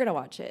we're gonna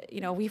watch it.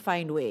 We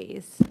find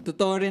ways. To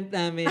torrent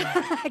namin.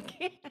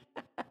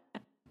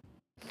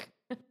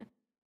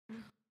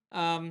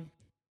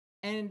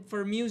 And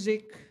for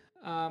music,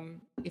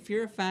 if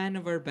you're a fan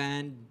of our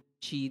band,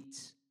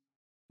 Cheats,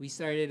 we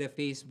started a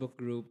Facebook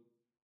group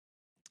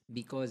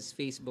because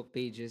Facebook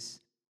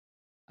pages.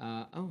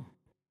 Oh,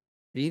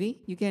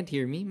 really? You can't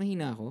hear me?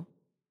 Mahina ako?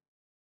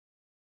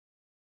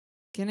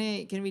 Can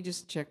we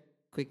just check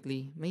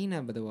quickly?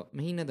 Mahina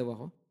daw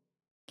ako?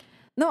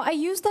 No, I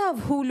used to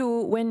have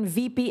Hulu when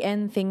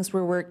VPN things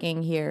were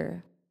working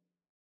here.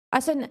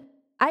 As in,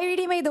 I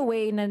really made a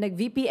way na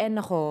nag-VPN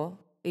ako,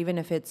 even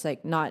if it's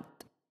like not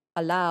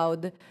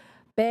allowed.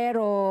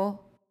 Pero,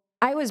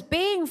 I was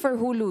paying for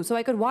Hulu so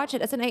I could watch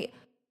it. As in,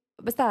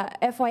 basta,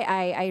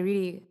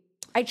 FYI,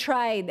 I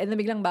tried and then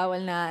biglang bawal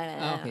Ah,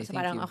 na. okay, So thank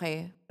parang, you. okay,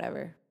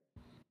 whatever.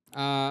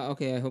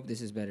 Okay, I hope this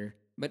is better.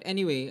 But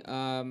anyway,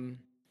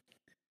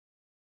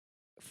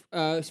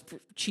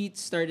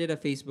 Cheats started a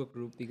Facebook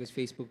group because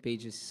Facebook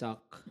pages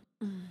suck.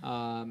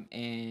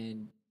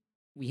 And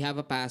we have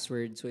a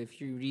password. So if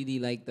you really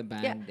like the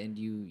Yeah. band and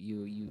you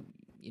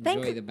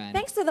Thanks, enjoy the band,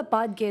 thanks to the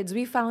pod kids,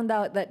 we found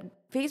out that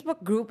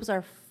Facebook groups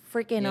are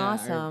freaking yeah, are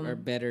awesome.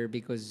 better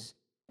because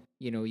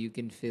you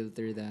can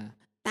filter the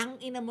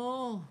tang ina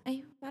mo.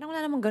 Ay, parang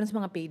wala namang ganun sa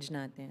mga page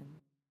natin.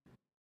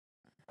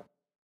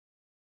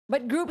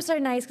 But groups are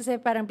nice kasi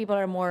parang people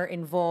are more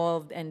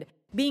involved and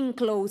being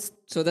close.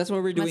 So that's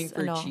what we're doing Mas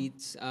for ano.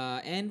 Cheats.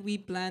 And we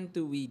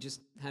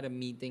just had a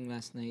meeting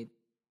last night,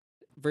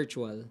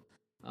 virtual,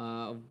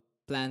 of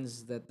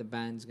plans that the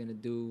band's gonna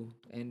do.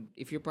 And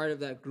if you're part of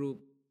that group,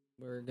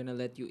 we're gonna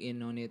let you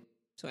in on it.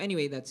 So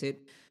anyway, that's it.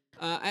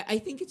 I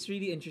think it's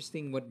really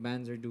interesting what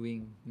bands are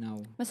doing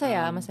now.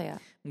 Masaya, masaya.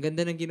 Ang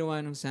ganda ng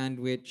ginawa ng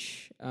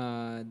Sandwich.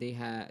 They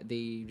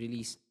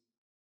released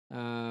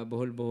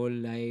Bohol Bohol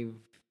live.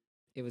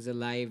 It was a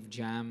live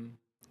jam.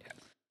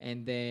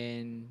 And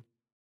then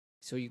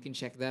so you can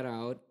check that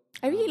out.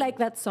 I really like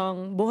that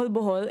song, Bohol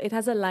Bohol. It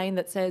has a line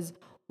that says,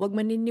 "Wag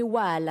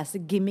maniniwala sa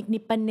gimmick ni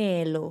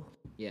Panelo.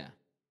 Yeah.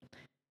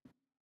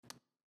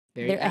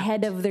 Very They're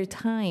ahead apt. of their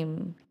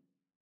time."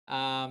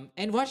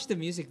 And watch the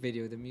music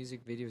video. The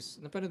music videos.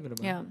 Napanood mo na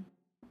ba? Yeah.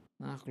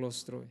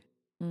 Nakaklostro eh.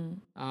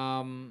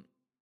 Mm.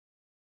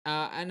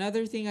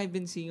 Another thing I've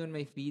been seeing on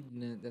my feed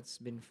that's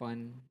been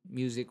fun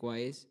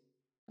music-wise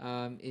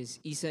is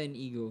Isa and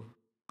Ego.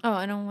 Oh,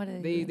 anong what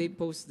are They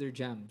post their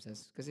jams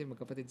kasi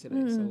magkapatid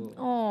sila. So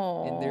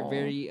Oh. and they're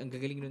very ang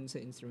gagaling nun sa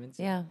instruments.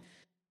 Yeah.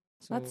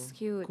 So That's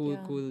cute, Cool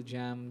yeah. cool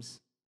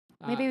jams.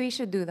 Maybe we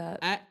should do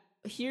that.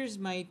 Here's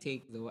my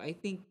take though. I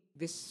think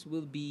this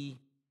will be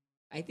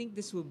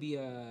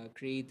a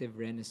creative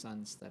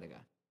renaissance talaga.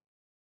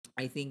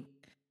 I think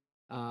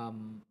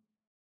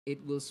it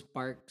will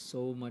spark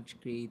so much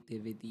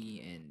creativity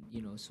and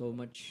so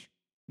much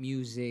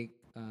music,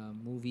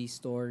 movie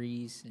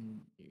stories,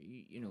 and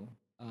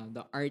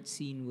the art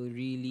scene will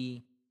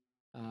really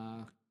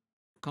uh,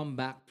 come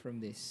back from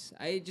this.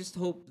 I just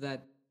hope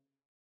that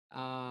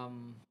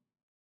um,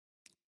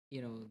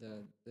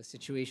 the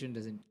situation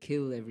doesn't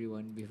kill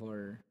everyone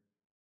before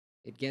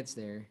it gets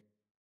there.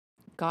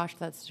 Gosh,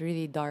 that's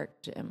really dark,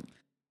 Jim.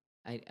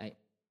 I I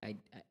I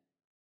I,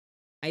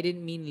 I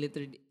didn't mean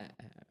literally.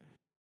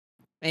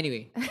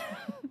 Anyway,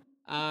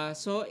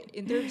 so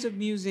in terms of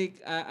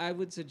music, I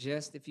would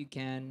suggest if you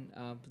can,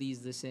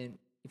 please listen.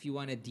 If you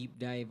want a deep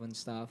dive on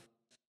stuff,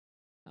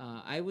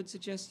 I would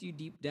suggest you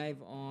deep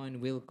dive on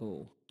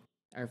Wilco,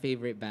 our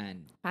favorite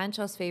band,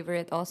 Pancho's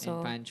favorite and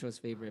also. Pancho's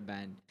favorite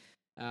band.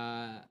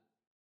 Uh,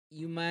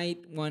 you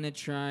might want to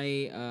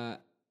try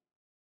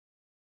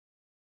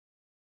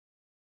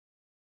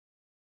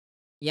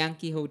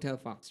Yankee Hotel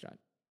Foxtrot.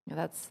 Yeah,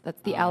 that's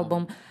the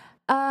album.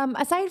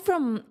 Aside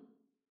from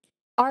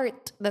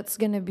art that's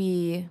gonna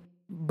be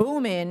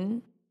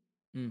booming,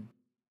 Mm.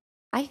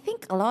 I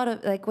think a lot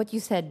of like what you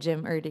said,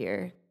 Jim,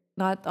 earlier,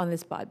 not on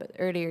this pod, but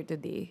earlier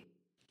today.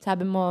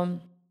 Sabi mo,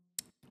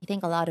 you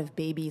think a lot of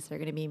babies are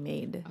gonna be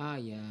made Ah,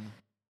 yeah.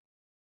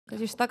 because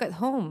you're stuck at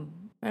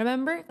home.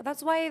 Remember?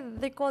 That's why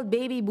they're called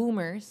baby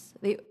boomers.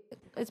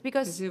 It's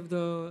because Kasi of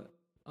the...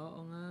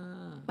 Oo nga.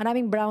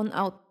 maraming brown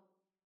out.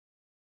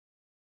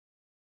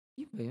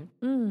 Yun ba yun?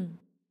 Mm.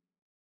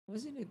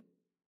 Wasn't it...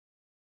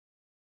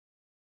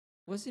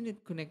 Wasn't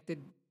it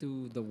connected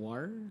to the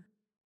war?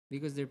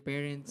 Because their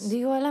parents...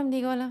 Di ko alam,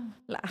 di ko alam.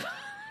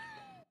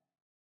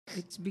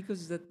 It's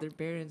because that their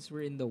parents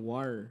were in the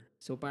war.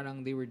 So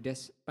parang they were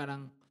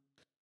parang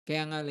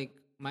kaya nga like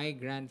my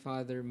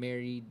grandfather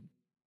married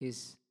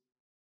his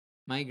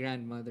my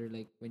grandmother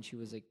like when she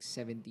was like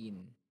 17,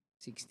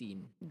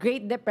 16.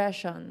 Great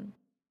Depression.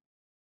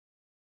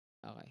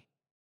 Okay.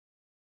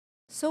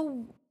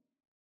 So,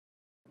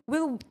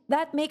 will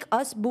that make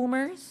us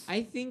boomers?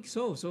 I think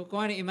so. So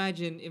Kuwari,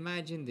 imagine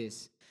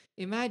this.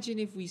 Imagine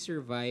if we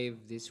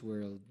survive this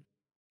world.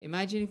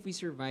 Imagine if we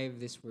survive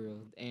this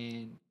world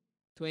and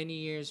 20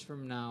 years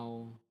from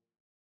now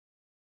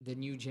the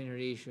new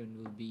generation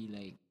will be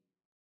like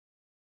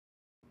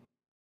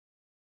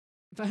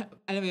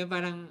alam mo yun,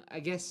 parang I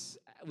guess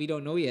we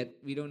don't know yet.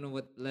 We don't know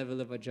what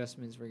level of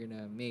adjustments we're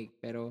gonna make.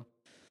 Pero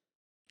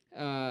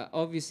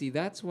obviously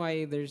that's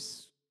why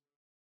there's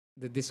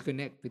the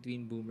disconnect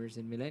between boomers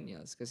and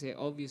millennials. Kasi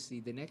obviously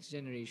the next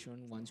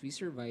generation, once we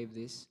survive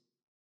this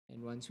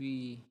and once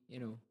we,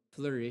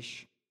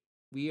 flourish,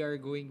 we are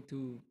going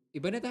to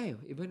iba na tayo.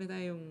 Iba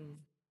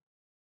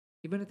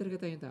na talaga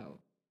tayong tao.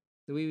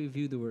 The way we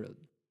view the world.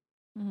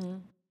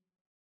 Mm-hmm.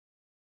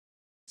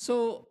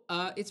 So,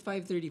 it's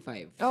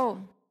 5:35. Oh,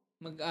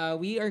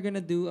 We are gonna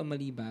do a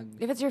malibag.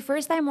 if it's your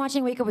first time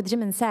watching Wake Up with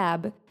Jim and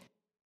Sab,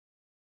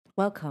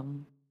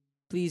 welcome.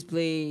 Please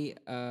play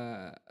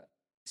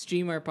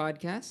stream our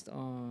podcast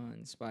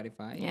on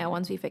Spotify. Yeah,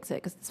 once we fix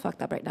it, because it's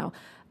fucked up right now.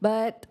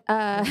 But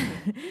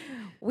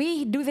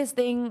we do this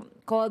thing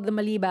called the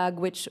Malibag,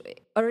 which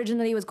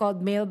originally was called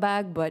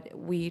Mailbag, but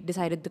we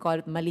decided to call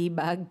it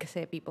Malibag because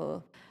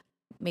people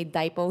made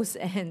typos.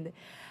 And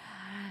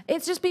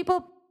it's just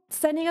people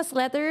sending us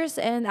letters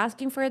and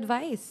asking for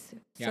advice.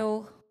 Yeah.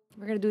 So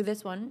we're going to do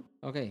this one.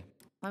 Okay.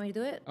 Want me to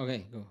do it?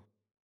 Okay, go.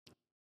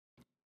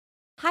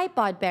 Hi,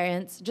 pod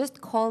parents.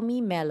 Just call me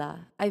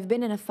Mela. I've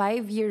been in a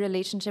 5-year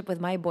relationship with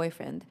my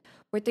boyfriend.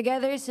 We're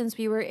together since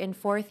we were in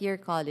 4th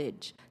year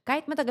college.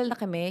 Kahit matagal na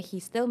kami, he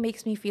still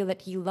makes me feel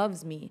that he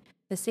loves me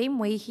the same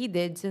way he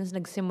did since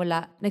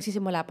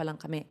nagsisimula pa lang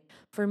kami.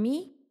 For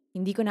me,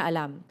 hindi ko na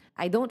alam.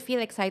 I don't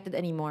feel excited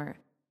anymore.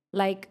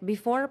 Like,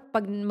 before,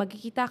 pag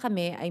magkikita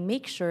kami, I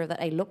make sure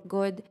that I look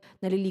good,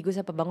 naliligo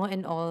sa pabango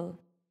and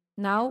all.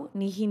 Now,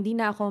 hindi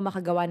na ako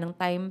makagawa ng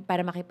time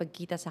para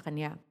makipagkita sa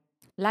kanya.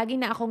 Lagi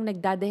na akong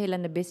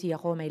nagdadahilan na busy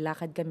ako, may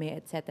lakad kami,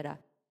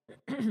 etc.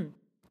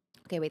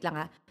 Okay, wait lang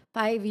ha.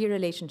 5-year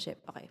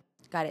relationship. Okay,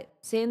 got it.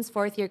 Since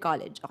 4th year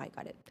college. Okay,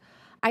 got it.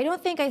 I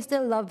don't think I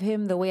still love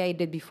him the way I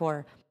did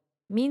before.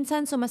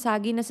 Minsan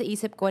sumasagi na sa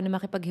isip ko na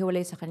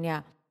makipaghiwalay sa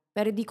kanya.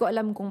 Pero di ko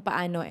alam kung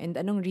paano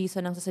and anong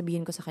reason ang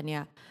sasabihin ko sa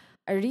kanya.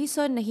 A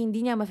reason na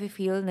hindi niya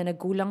mafe-feel na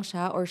nagkulang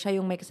siya or siya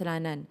yung may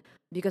kasalanan.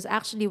 Because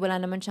actually, wala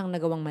naman siyang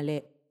nagawang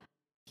mali.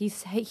 He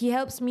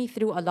helps me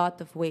through a lot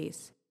of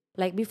ways.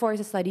 Like before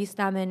sa studies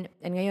namin,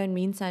 and ngayon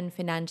minsan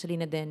financially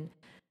na din.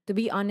 To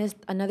be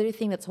honest, another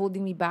thing that's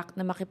holding me back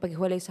na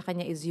makipaghiwalay sa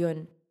kanya is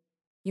yun.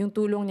 Yung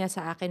tulong niya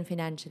sa akin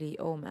financially.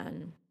 Oh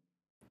man.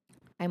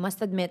 I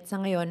must admit,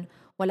 sa ngayon,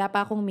 wala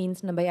pa akong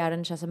means na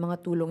bayaran siya sa mga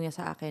tulong niya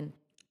sa akin.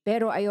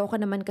 Pero ayoko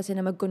naman kasi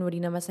na magkunwari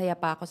na masaya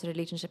pa ako sa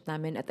relationship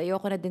namin at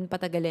ayoko na din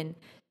patagalin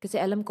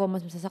kasi alam ko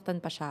mas masasaktan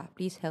pa siya.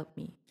 Please help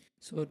me.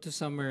 So to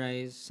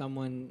summarize,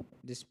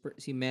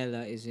 si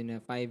Mela is in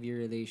a 5-year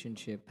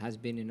relationship, has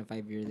been in a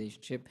 5-year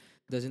relationship,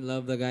 doesn't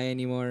love the guy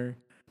anymore,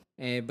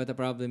 but the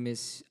problem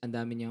is, ang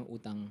dami niyang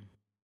utang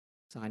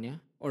sa kanya?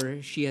 Or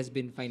she has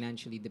been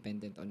financially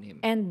dependent on him?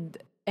 And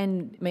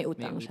may May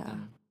utang siya.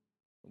 utang.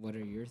 What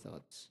are your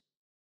thoughts?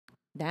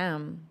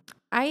 Damn.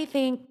 I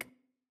think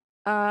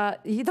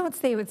you don't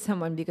stay with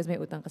someone because may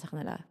utang ka sa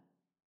kanila.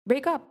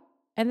 Break up.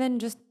 And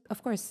then just, of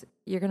course,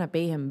 you're gonna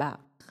pay him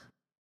back.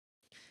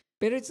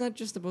 But it's not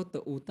just about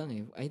the utang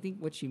eh. I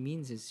think what she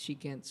means is she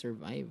can't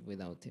survive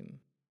without him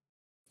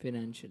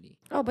financially.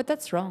 Oh, but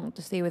that's wrong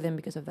to stay with him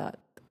because of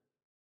that.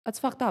 That's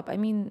fucked up. I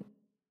mean,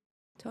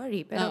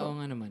 sorry, pero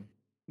Oo nga naman.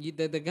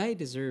 The guy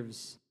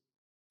deserves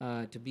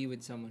to be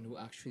with someone who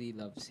actually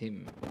loves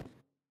him.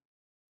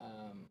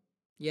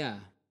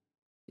 Yeah.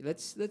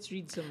 Let's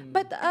read some.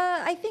 But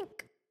I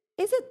think,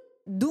 is it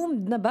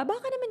doomed na ba?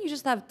 Baka naman you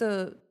just have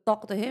to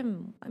talk to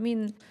him. I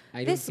mean,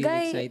 I don't this feel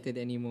guy,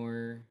 excited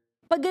anymore.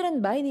 pag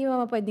ganun ba, hindi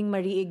mo pwedeng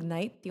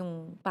ma-reignite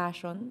yung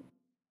passion?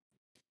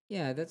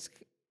 Yeah,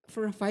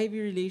 for a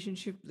 5-year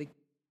relationship like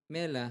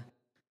Mela.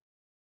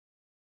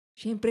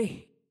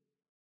 Syempre,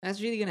 that's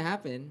really gonna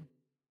happen.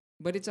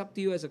 But it's up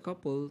to you as a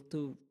couple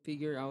to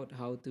figure out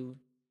how to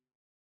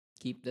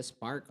keep the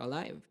spark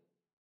alive.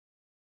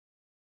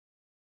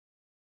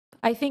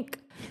 I think,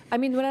 I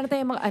mean, wala na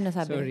tayong mga, ano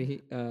sabi? Sorry,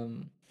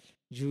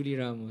 Julie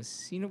Ramos.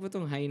 Sino ba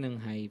tong high ng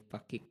high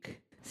pa-kick?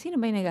 Sino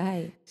ba yung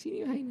nag-hi?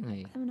 Sino yung high ng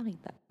high? Ano mo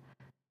nakita?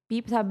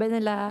 Peep, sabi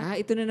nila,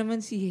 Ito na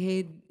naman si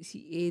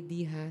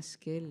Eddie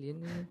Haskell. Yan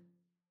na.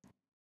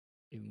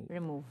 Remove.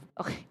 remove.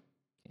 Okay.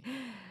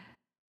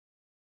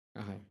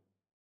 Okay.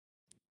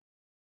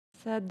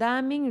 Sa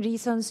daming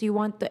reasons you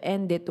want to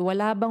end it,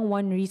 wala bang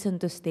one reason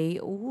to stay?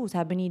 Ooh,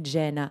 sabi ni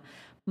Jenna,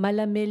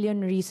 mala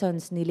million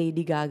reasons ni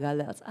Lady Gaga.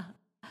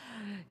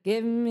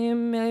 Give me a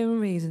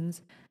million reasons.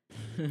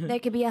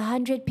 There could be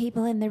 100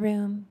 people in the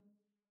room.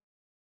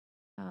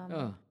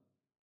 Oh.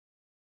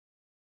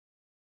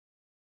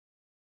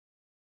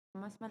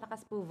 Mas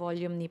malakas po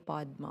volume ni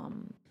Pod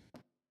Mom.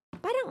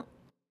 Parang,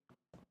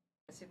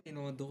 Kasi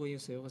tinodo ko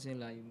yung sa'yo kasi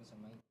layo mo sa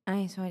mic.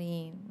 ay,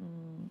 sorry.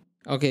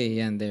 Okay,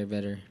 yan. There,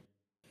 better.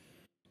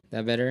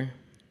 That better?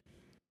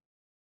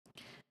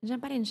 Diyan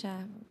pa rin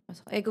siya.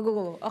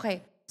 Go.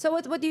 Okay. So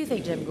what do you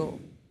think, Jem? Go.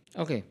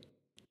 Okay.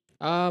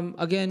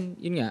 Again,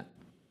 yun nga.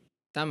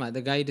 Tama,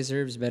 the guy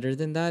deserves better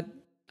than that.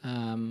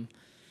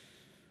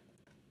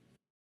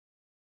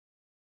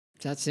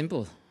 It's that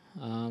simple.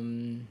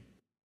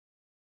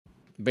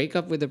 Break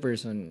up with the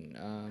person.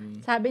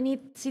 Sabi ni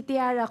si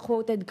Tiara,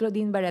 quoted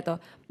Claudine Barreto,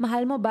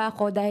 mahal mo ba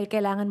ako dahil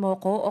kailangan mo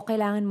ako o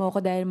kailangan mo ako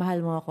dahil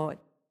mahal mo ako?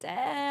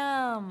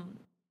 Damn!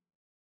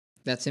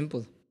 That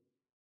simple.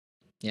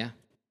 Yeah.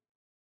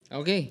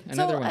 Okay,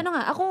 another one. Ano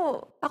nga,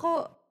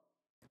 ako,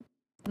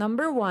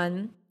 number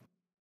 1,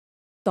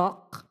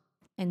 talk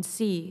and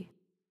see.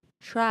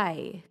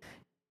 Try.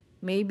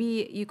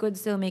 Maybe you could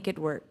still make it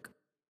work.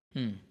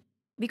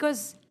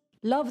 Because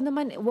love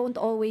naman won't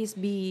always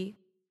be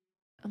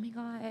oh my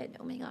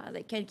God,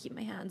 I can't keep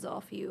my hands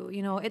off you.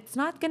 You know, it's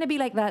not gonna be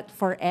like that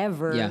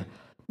forever. Yeah.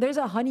 There's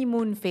a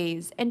honeymoon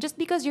phase. And just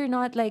because you're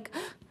not like,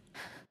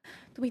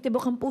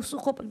 tumitibok ang puso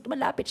ko pag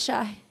malapit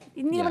siya,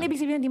 hindi naman Yeah. ibig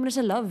sabihin hindi mo na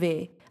siya love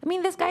eh. I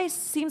mean, this guy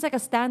seems like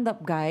a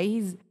stand-up guy.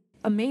 He's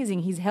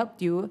amazing. He's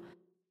helped you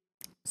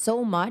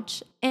so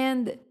much.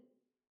 And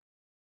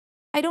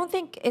I don't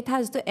think it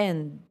has to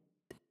end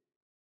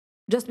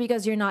just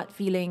because you're not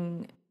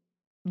feeling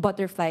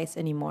butterflies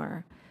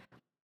anymore.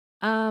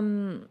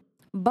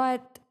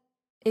 But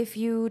if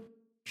you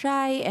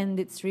try and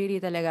it's really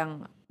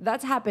talagang,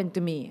 that's happened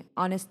to me.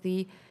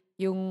 Honestly,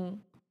 yung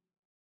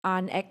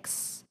an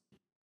ex,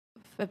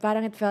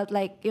 parang it felt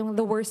like yung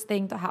the worst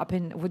thing to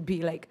happen would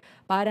be like,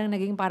 parang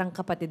naging parang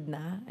kapatid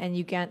na and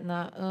you can't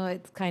na,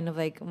 it's kind of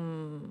like,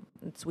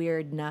 it's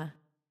weird na.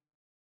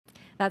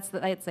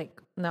 It's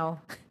like, no.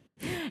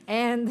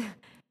 And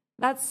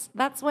that's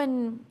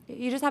when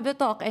you just have to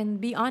talk and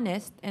be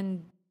honest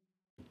and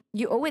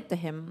you owe it to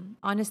him.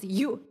 Honestly,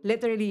 you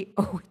literally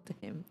owe it to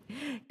him.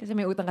 Kasi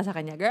may utang ka sa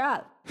kanya.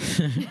 Girl!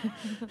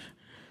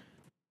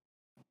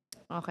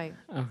 Okay.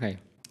 Okay.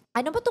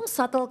 Ano ba tong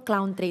subtle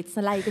clown traits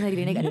na lagi ko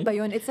narinig? Ano ba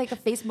yun? It's like a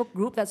Facebook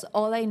group. That's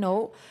all I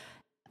know.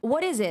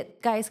 What is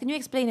it? Guys, can you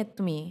explain it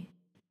to me?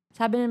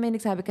 Sabi na may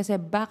nagsabi kasi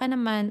baka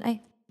naman,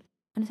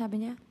 ano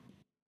sabi niya?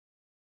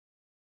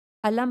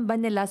 Alam ba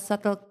nila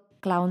subtle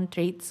clown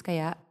traits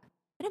kaya?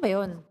 Ano ba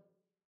yun?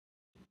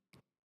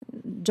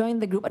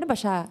 Join the group. Ano ba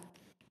siya?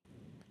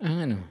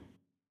 Ano?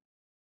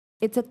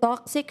 It's a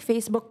toxic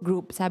Facebook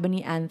group, sabi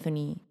ni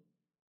Anthony.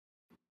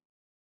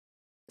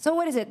 So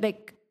what is it?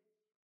 Like,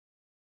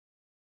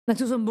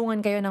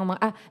 nagsusumbungan kayo ng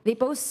mga, they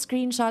post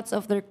screenshots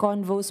of their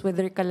convos with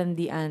their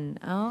kalandian.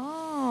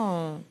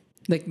 Oh.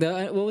 Like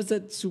what was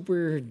that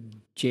super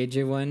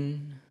JJ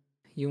one?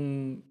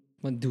 Yung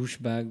mga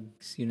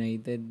douchebags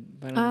United.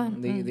 Parang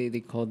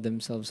they called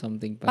themselves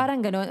something pa.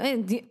 Parang ganon.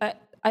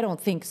 I don't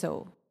think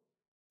so.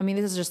 I mean,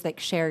 this is just like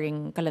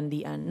sharing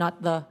kalandian,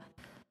 not the,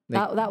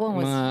 Like, that one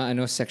was,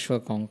 mga sexual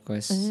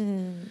conquest.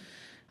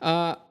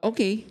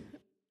 Okay.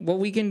 What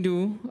we can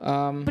do,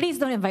 please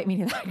don't invite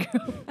me to that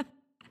group.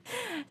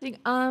 Like,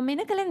 may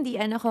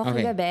nagkalandian ako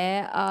Okay.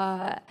 kagabi.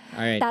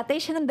 Alright. Tatay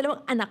siya ng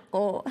 2 anak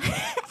ko.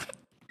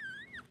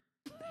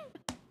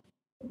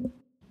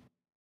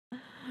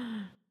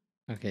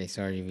 Okay,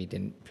 sorry we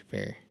didn't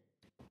prepare.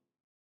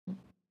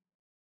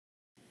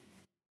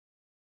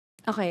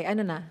 Okay,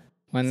 ano na?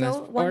 One So,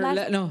 last, one or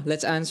last- no,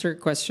 let's answer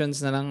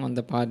questions na lang on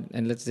the pod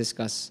and let's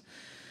discuss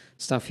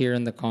stuff here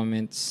in the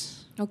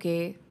comments.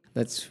 Okay.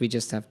 We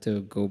just have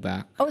to go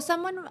back. Oh,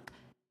 someone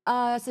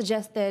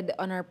suggested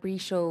on our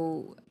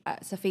pre-show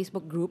sa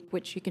Facebook group,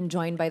 which you can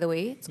join, by the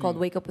way. It's called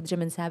Wake Up with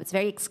Jim and Sab. It's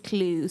very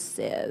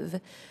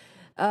exclusive.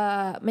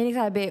 May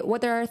nagsabi,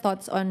 what are our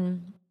thoughts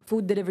on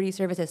food delivery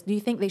services? Do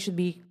you think they should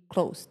be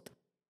closed?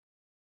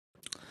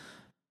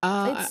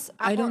 It's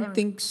I ako don't ang-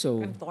 think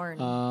so. I'm torn.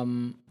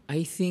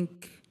 I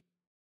think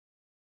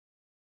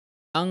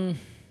I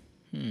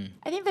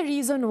think the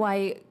reason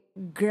why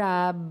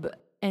Grab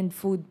and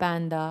Food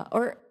Panda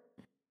or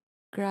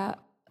Grab,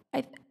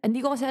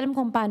 hindi ko kasi alam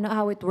kung paano,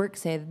 how it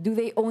works eh. Do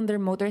they own their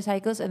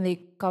motorcycles and they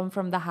come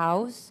from the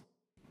house?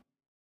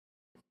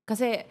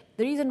 Kasi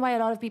the reason why a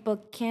lot of people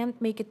can't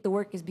make it to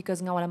work is because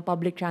nga walang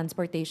public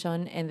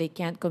transportation and they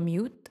can't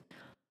commute.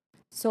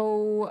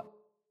 So,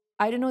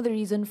 I don't know the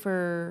reason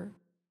for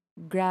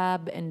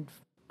Grab and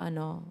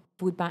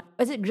Food Panda.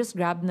 Is it just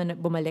Grab na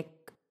bumalik?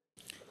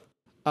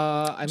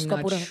 I'm Diyos ko,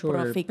 not puro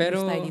sure. fake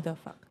Pero news tayo dito.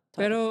 Fuck.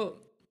 Sorry. pero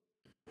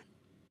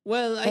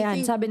well, I Ayan,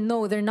 think sabi,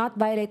 no, they're not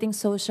violating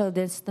social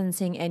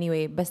distancing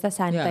anyway. Basta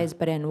sanitize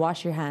pa rin.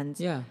 Wash your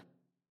hands. yeah.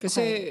 Kasi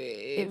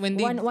If when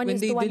they one when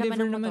is they to one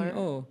deliver naman ang naman,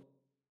 motor.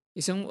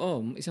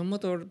 isang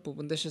motor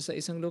pupunta siya sa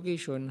isang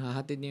location,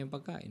 hahatid niya yung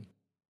pagkain.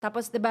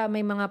 Tapos, di ba,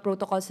 may mga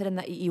protocols sila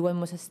na iiwan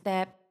mo sa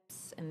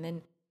steps and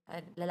then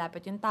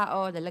lalapit yung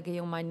tao,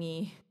 lalagay yung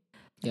money,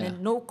 and Yeah.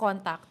 then no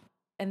contact.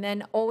 And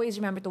then always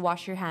remember to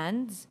wash your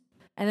hands.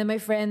 And then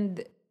my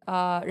friend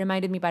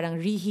reminded me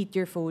parang reheat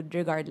your food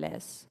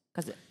regardless.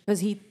 Because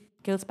heat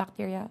kills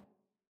bacteria.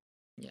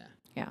 Yeah.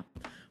 Yeah.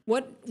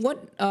 What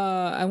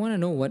I want to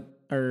know, what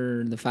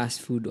are the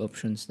fast food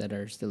options that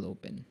are still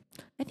open?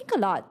 I think a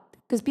lot.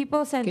 Because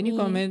people sent Can me... you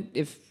comment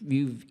if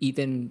you've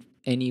eaten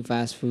any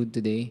fast food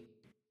today?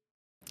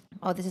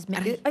 Oh, this is...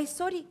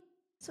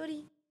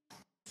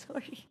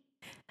 Sorry.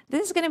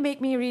 This is gonna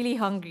make me really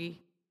hungry.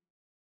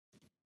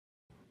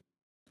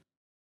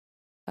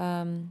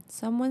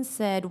 Someone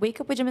said, wake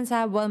up with Jim and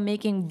Sab while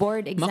making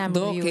board exam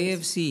McDo,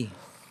 reviews. KFC.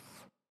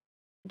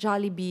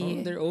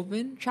 Jollibee. Oh, they're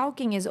open?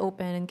 Chowking is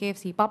open and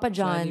KFC. Papa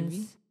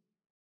John's.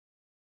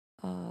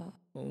 Oh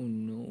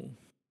no.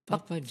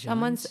 Papa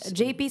Someone's John's.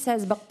 JP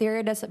says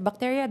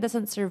bacteria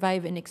doesn't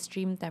survive in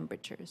extreme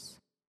temperatures.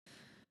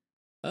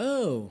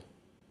 Oh.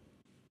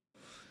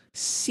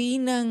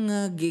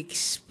 Sinangag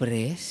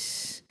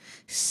Express?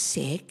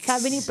 Sex?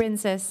 Sabi ni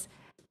Princess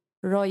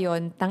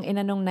Royon,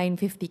 tangina nung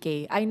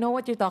 950K. I know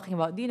what you're talking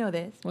about. Do you know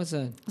this? What's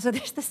that? So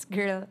there's this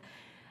girl.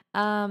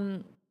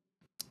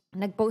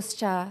 nag-post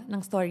siya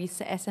ng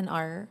stories sa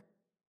SNR,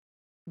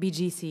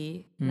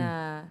 BGC,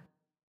 na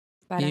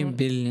Yung parang,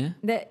 bill niya?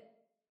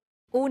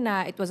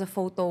 una, it was a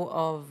photo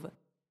of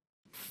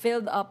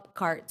filled up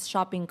carts,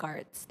 shopping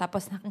carts.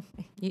 Tapos,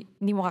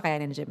 hindi mo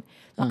kakayanin, Jim.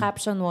 The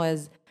caption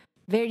was,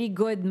 very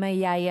good, my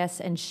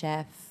yayas and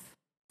chef.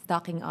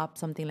 Stocking up,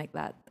 something like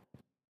that.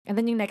 And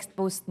then yung next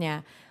post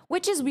niya,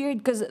 which is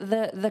weird because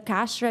the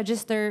cash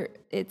register,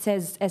 it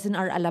says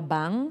SNR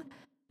Alabang.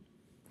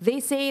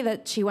 They say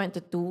that she went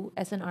to 2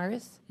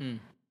 SNRs.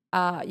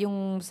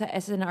 Yung sa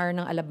SNR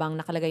ng Alabang,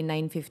 nakalagay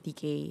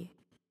 950K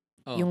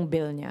yung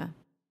bill niya.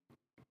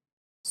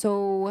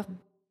 So,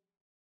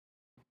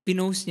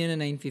 Pinost niya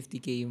na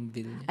 950K yung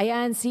bill niya.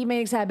 ayan,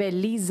 may nagsabi,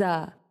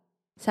 Liza.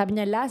 Sabi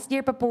niya, last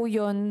year pa po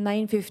yun,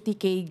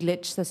 950K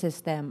glitch sa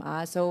system.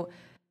 So,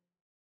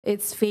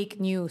 it's fake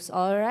news.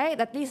 Alright?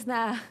 At least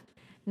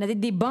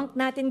na-debunk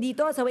natin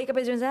dito sa Wake Up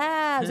with Jim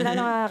Sam. Salamat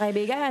mga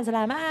kaibigan.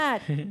 Salamat.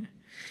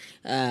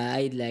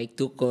 I'd like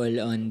to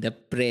call on the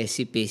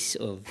precipice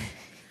of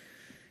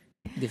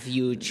the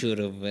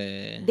future of...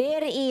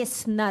 There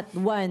is not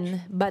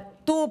one,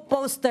 but 2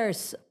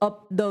 posters of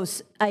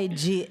those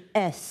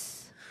IGS.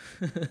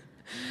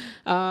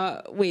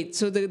 Wait,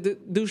 so the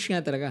douche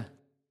nga talaga?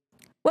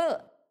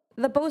 Well,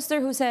 the poster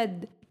who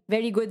said,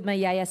 very good, my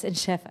yayas and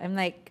chef. I'm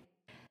like,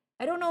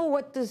 I don't know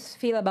what to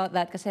feel about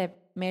that kasi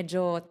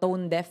medyo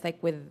tone deaf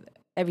like with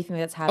everything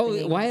that's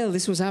happening. Oh, while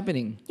this was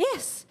happening?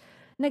 Yes.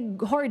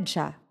 Nag-hoard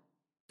siya.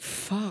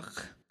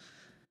 Fuck.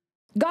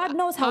 God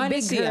knows how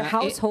Honestly, big her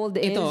household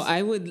is. Ito,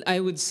 I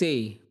would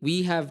say,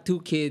 we have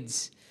 2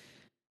 kids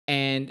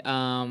and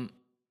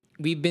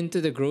we've been to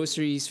the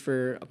groceries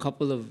for a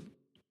couple of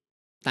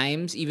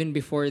times, even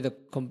before the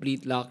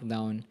complete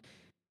lockdown.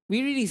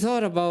 We really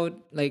thought about,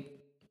 like,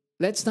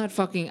 let's not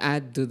fucking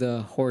add to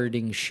the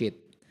hoarding shit.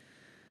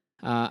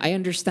 I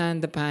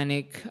understand the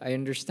panic. I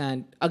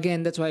understand.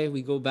 Again, that's why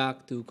we go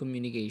back to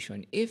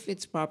communication. If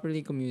it's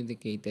properly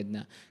communicated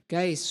na,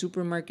 guys,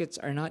 supermarkets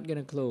are not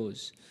gonna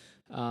close.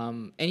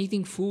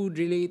 Anything food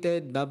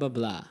related, blah, blah,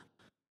 blah.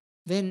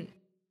 Then,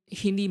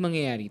 hindi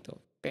mangyayari to.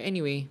 But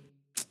anyway,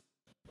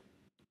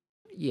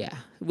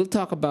 yeah. We'll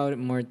talk about it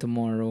more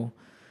tomorrow.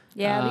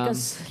 Yeah,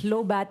 because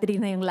low battery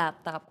na yung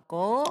laptop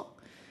ko.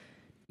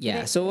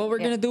 Yeah, so what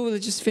we're gonna do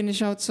is just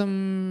finish out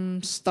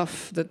some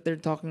stuff that they're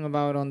talking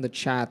about on the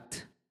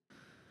chat.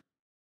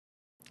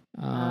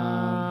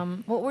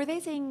 What were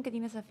they saying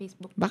kanina sa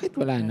Facebook? Bakit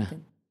wala na?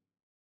 natin?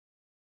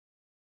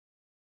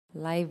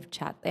 Live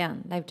chat.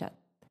 Ayan, live chat.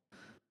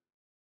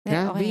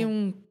 Grabe Okay.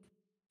 yung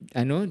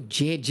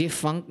JJ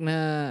Funk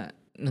na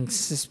ng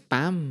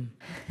spam.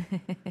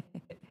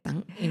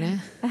 Tang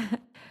ina.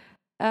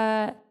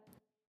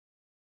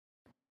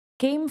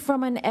 Came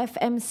from an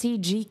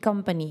FMCG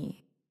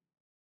company.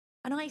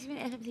 Ano nga isipin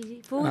ng FMCG?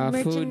 Food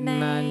Food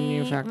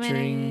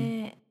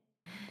manufacturing.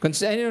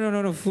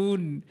 No,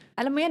 food.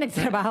 Alam mo yan,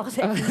 nagtrabaho ko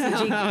sa Oh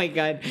FMCG. my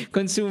God.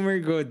 Consumer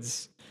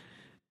goods.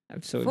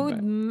 I'm so Food,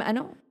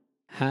 bad.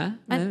 Huh?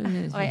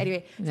 Okay,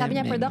 anyway. Sabi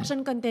niya,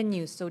 production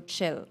continues, so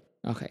chill.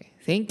 Okay,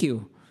 thank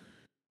you.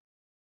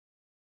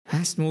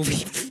 Fast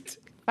moving.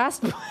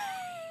 Fast food.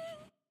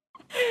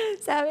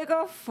 Sabi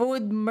ko,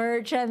 food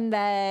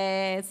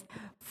merchandise,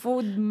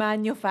 food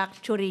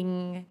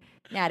manufacturing.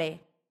 Nyari.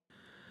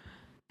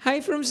 Hi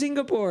from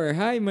Singapore.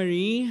 Hi,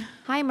 Marie.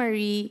 Hi,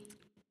 Marie.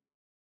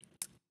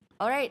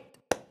 All right.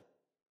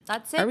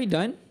 That's it. Are we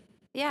done?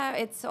 Yeah,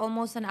 it's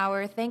almost an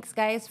hour. Thanks,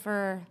 guys,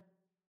 for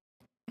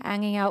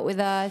hanging out with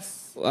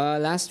us.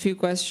 Last few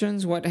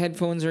questions. What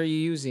headphones are you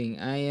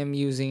using? I am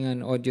using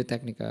an Audio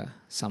Technica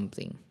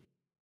something.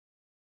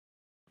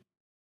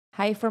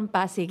 Hi from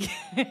Pasig.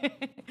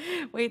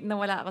 Wait,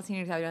 nawala ako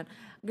sino nagsabi yun.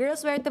 Girl,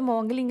 swerte mo.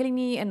 Ang galing-galing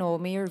ni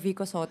Mayor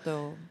Vico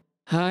Soto.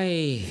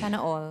 Hi. Sana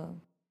all.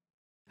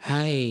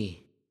 Hi.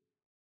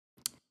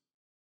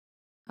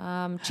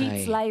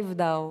 Cheats Hi. live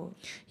daw.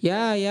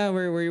 Yeah.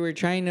 We're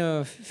trying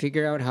to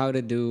figure out how to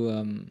do.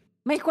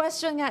 May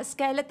question nga,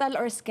 skeletal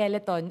or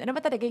skeleton? Ano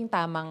ba talaga yung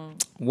tamang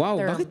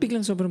Wow, term? bakit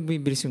biglang sobrang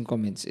bumibilis yung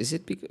comments? Is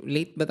it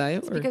late ba tayo?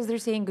 Or? Because they're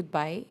saying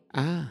goodbye.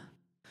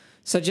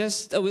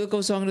 Suggest a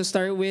Wilco song to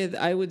start with.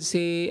 I would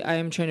say I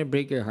Am Trying to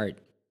Break Your Heart.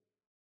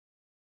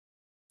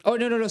 Oh,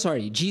 no,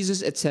 sorry.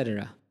 Jesus,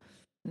 etc.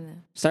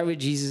 Start with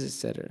Jesus,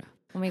 etc.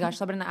 Oh my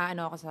gosh, sobrang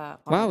naaano ako sa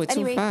comments. Wow, it's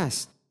Anyway, so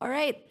fast. all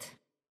right.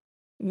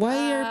 Why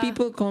are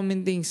people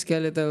commenting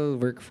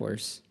skeletal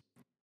workforce?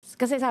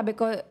 Kasi sabi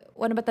ko,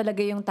 ano ba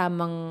talaga yung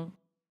tamang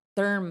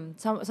term?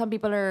 Some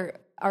people are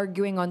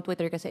arguing on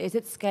Twitter kasi, is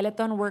it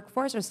skeleton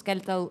workforce or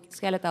skeletal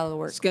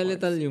workforce?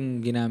 Skeletal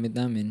yung ginamit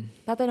namin.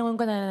 Tatanungin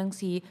ko na lang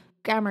si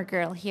Grammar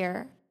Girl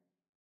here.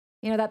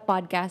 You know that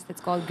podcast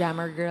that's called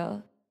Grammar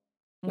Girl?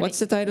 What's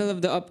the title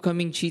of the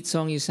upcoming cheat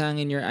song you sang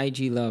in your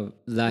IG live?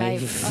 I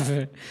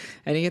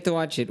didn't get to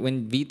watch it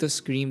when Vito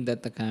screamed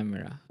at the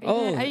camera.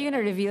 Are you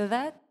gonna reveal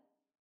that?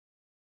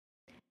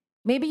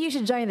 Maybe you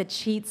should join the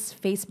Cheats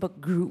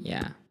Facebook group.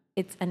 Yeah.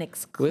 It's an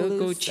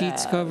exclusive. Wilco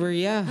Cheats cover,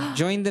 yeah.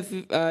 Join the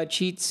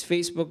Cheats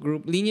Facebook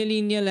group. Linya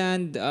Linya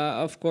Land,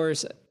 of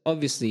course,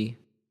 obviously,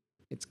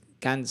 it's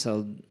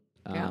cancelled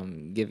Yeah.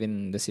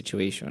 given the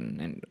situation.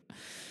 And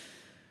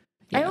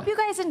I hope you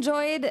guys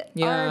enjoyed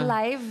Yeah. our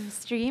live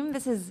stream.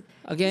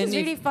 Again, this is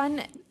really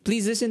fun.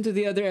 please listen to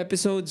the other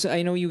episodes.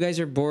 I know you guys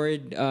are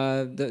bored.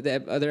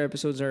 The other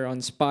episodes are on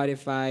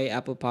Spotify,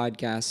 Apple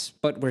Podcasts,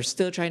 but we're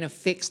still trying to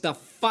fix the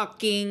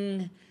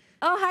fucking.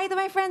 Oh, hi to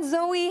my friend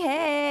Zoe.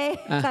 Hey.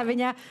 Sabi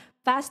niya,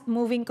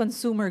 fast-moving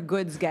consumer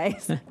goods,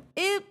 guys.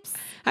 Oops.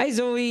 Hi,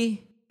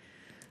 Zoe.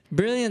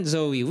 Brilliant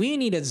Zoe. We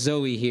need a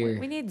Zoe here.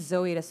 We need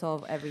Zoe to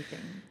solve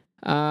everything.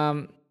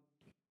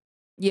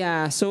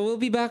 Yeah, so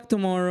we'll be back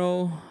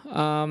tomorrow.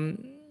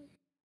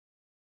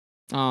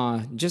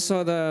 Just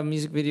saw the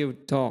music video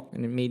talk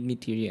and it made me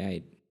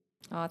teary-eyed.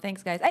 Oh,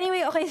 thanks, guys.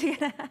 Anyway, okay, sige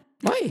na.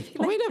 Why?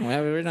 Okay lang.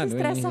 We're not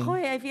doing Stress anything. ako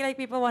eh. I feel like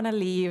people wanna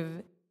leave.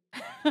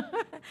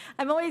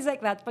 I'm always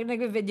like that pag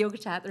nag-video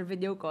chat or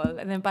video call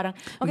and then parang,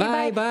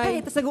 okay, bye.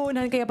 Tapos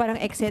nag-uunan kaya parang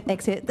exit.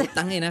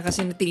 Tangina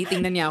kasi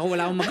tinitingnan niya ako.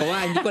 Wala akong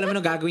magawa. Hindi ko alam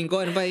ano gagawin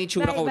ko. Ano ba yung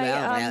tsura ko?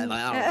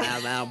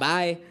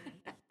 Bye.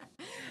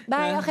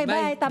 Bye, okay,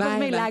 bye. Tapos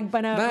may lag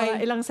pa na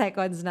mga ilang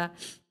seconds na.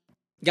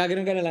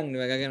 Gaganon ka na lang, di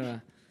ba? Gaganon ka.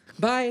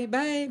 Bye.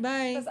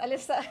 Tapos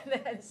alis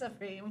sa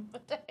frame.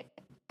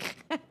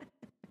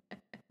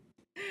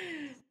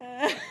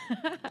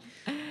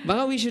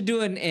 Baka we should do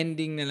an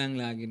ending na lang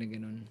lagi na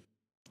ganun.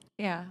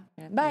 Yeah.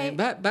 Bye.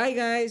 Bye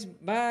guys.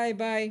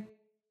 Bye.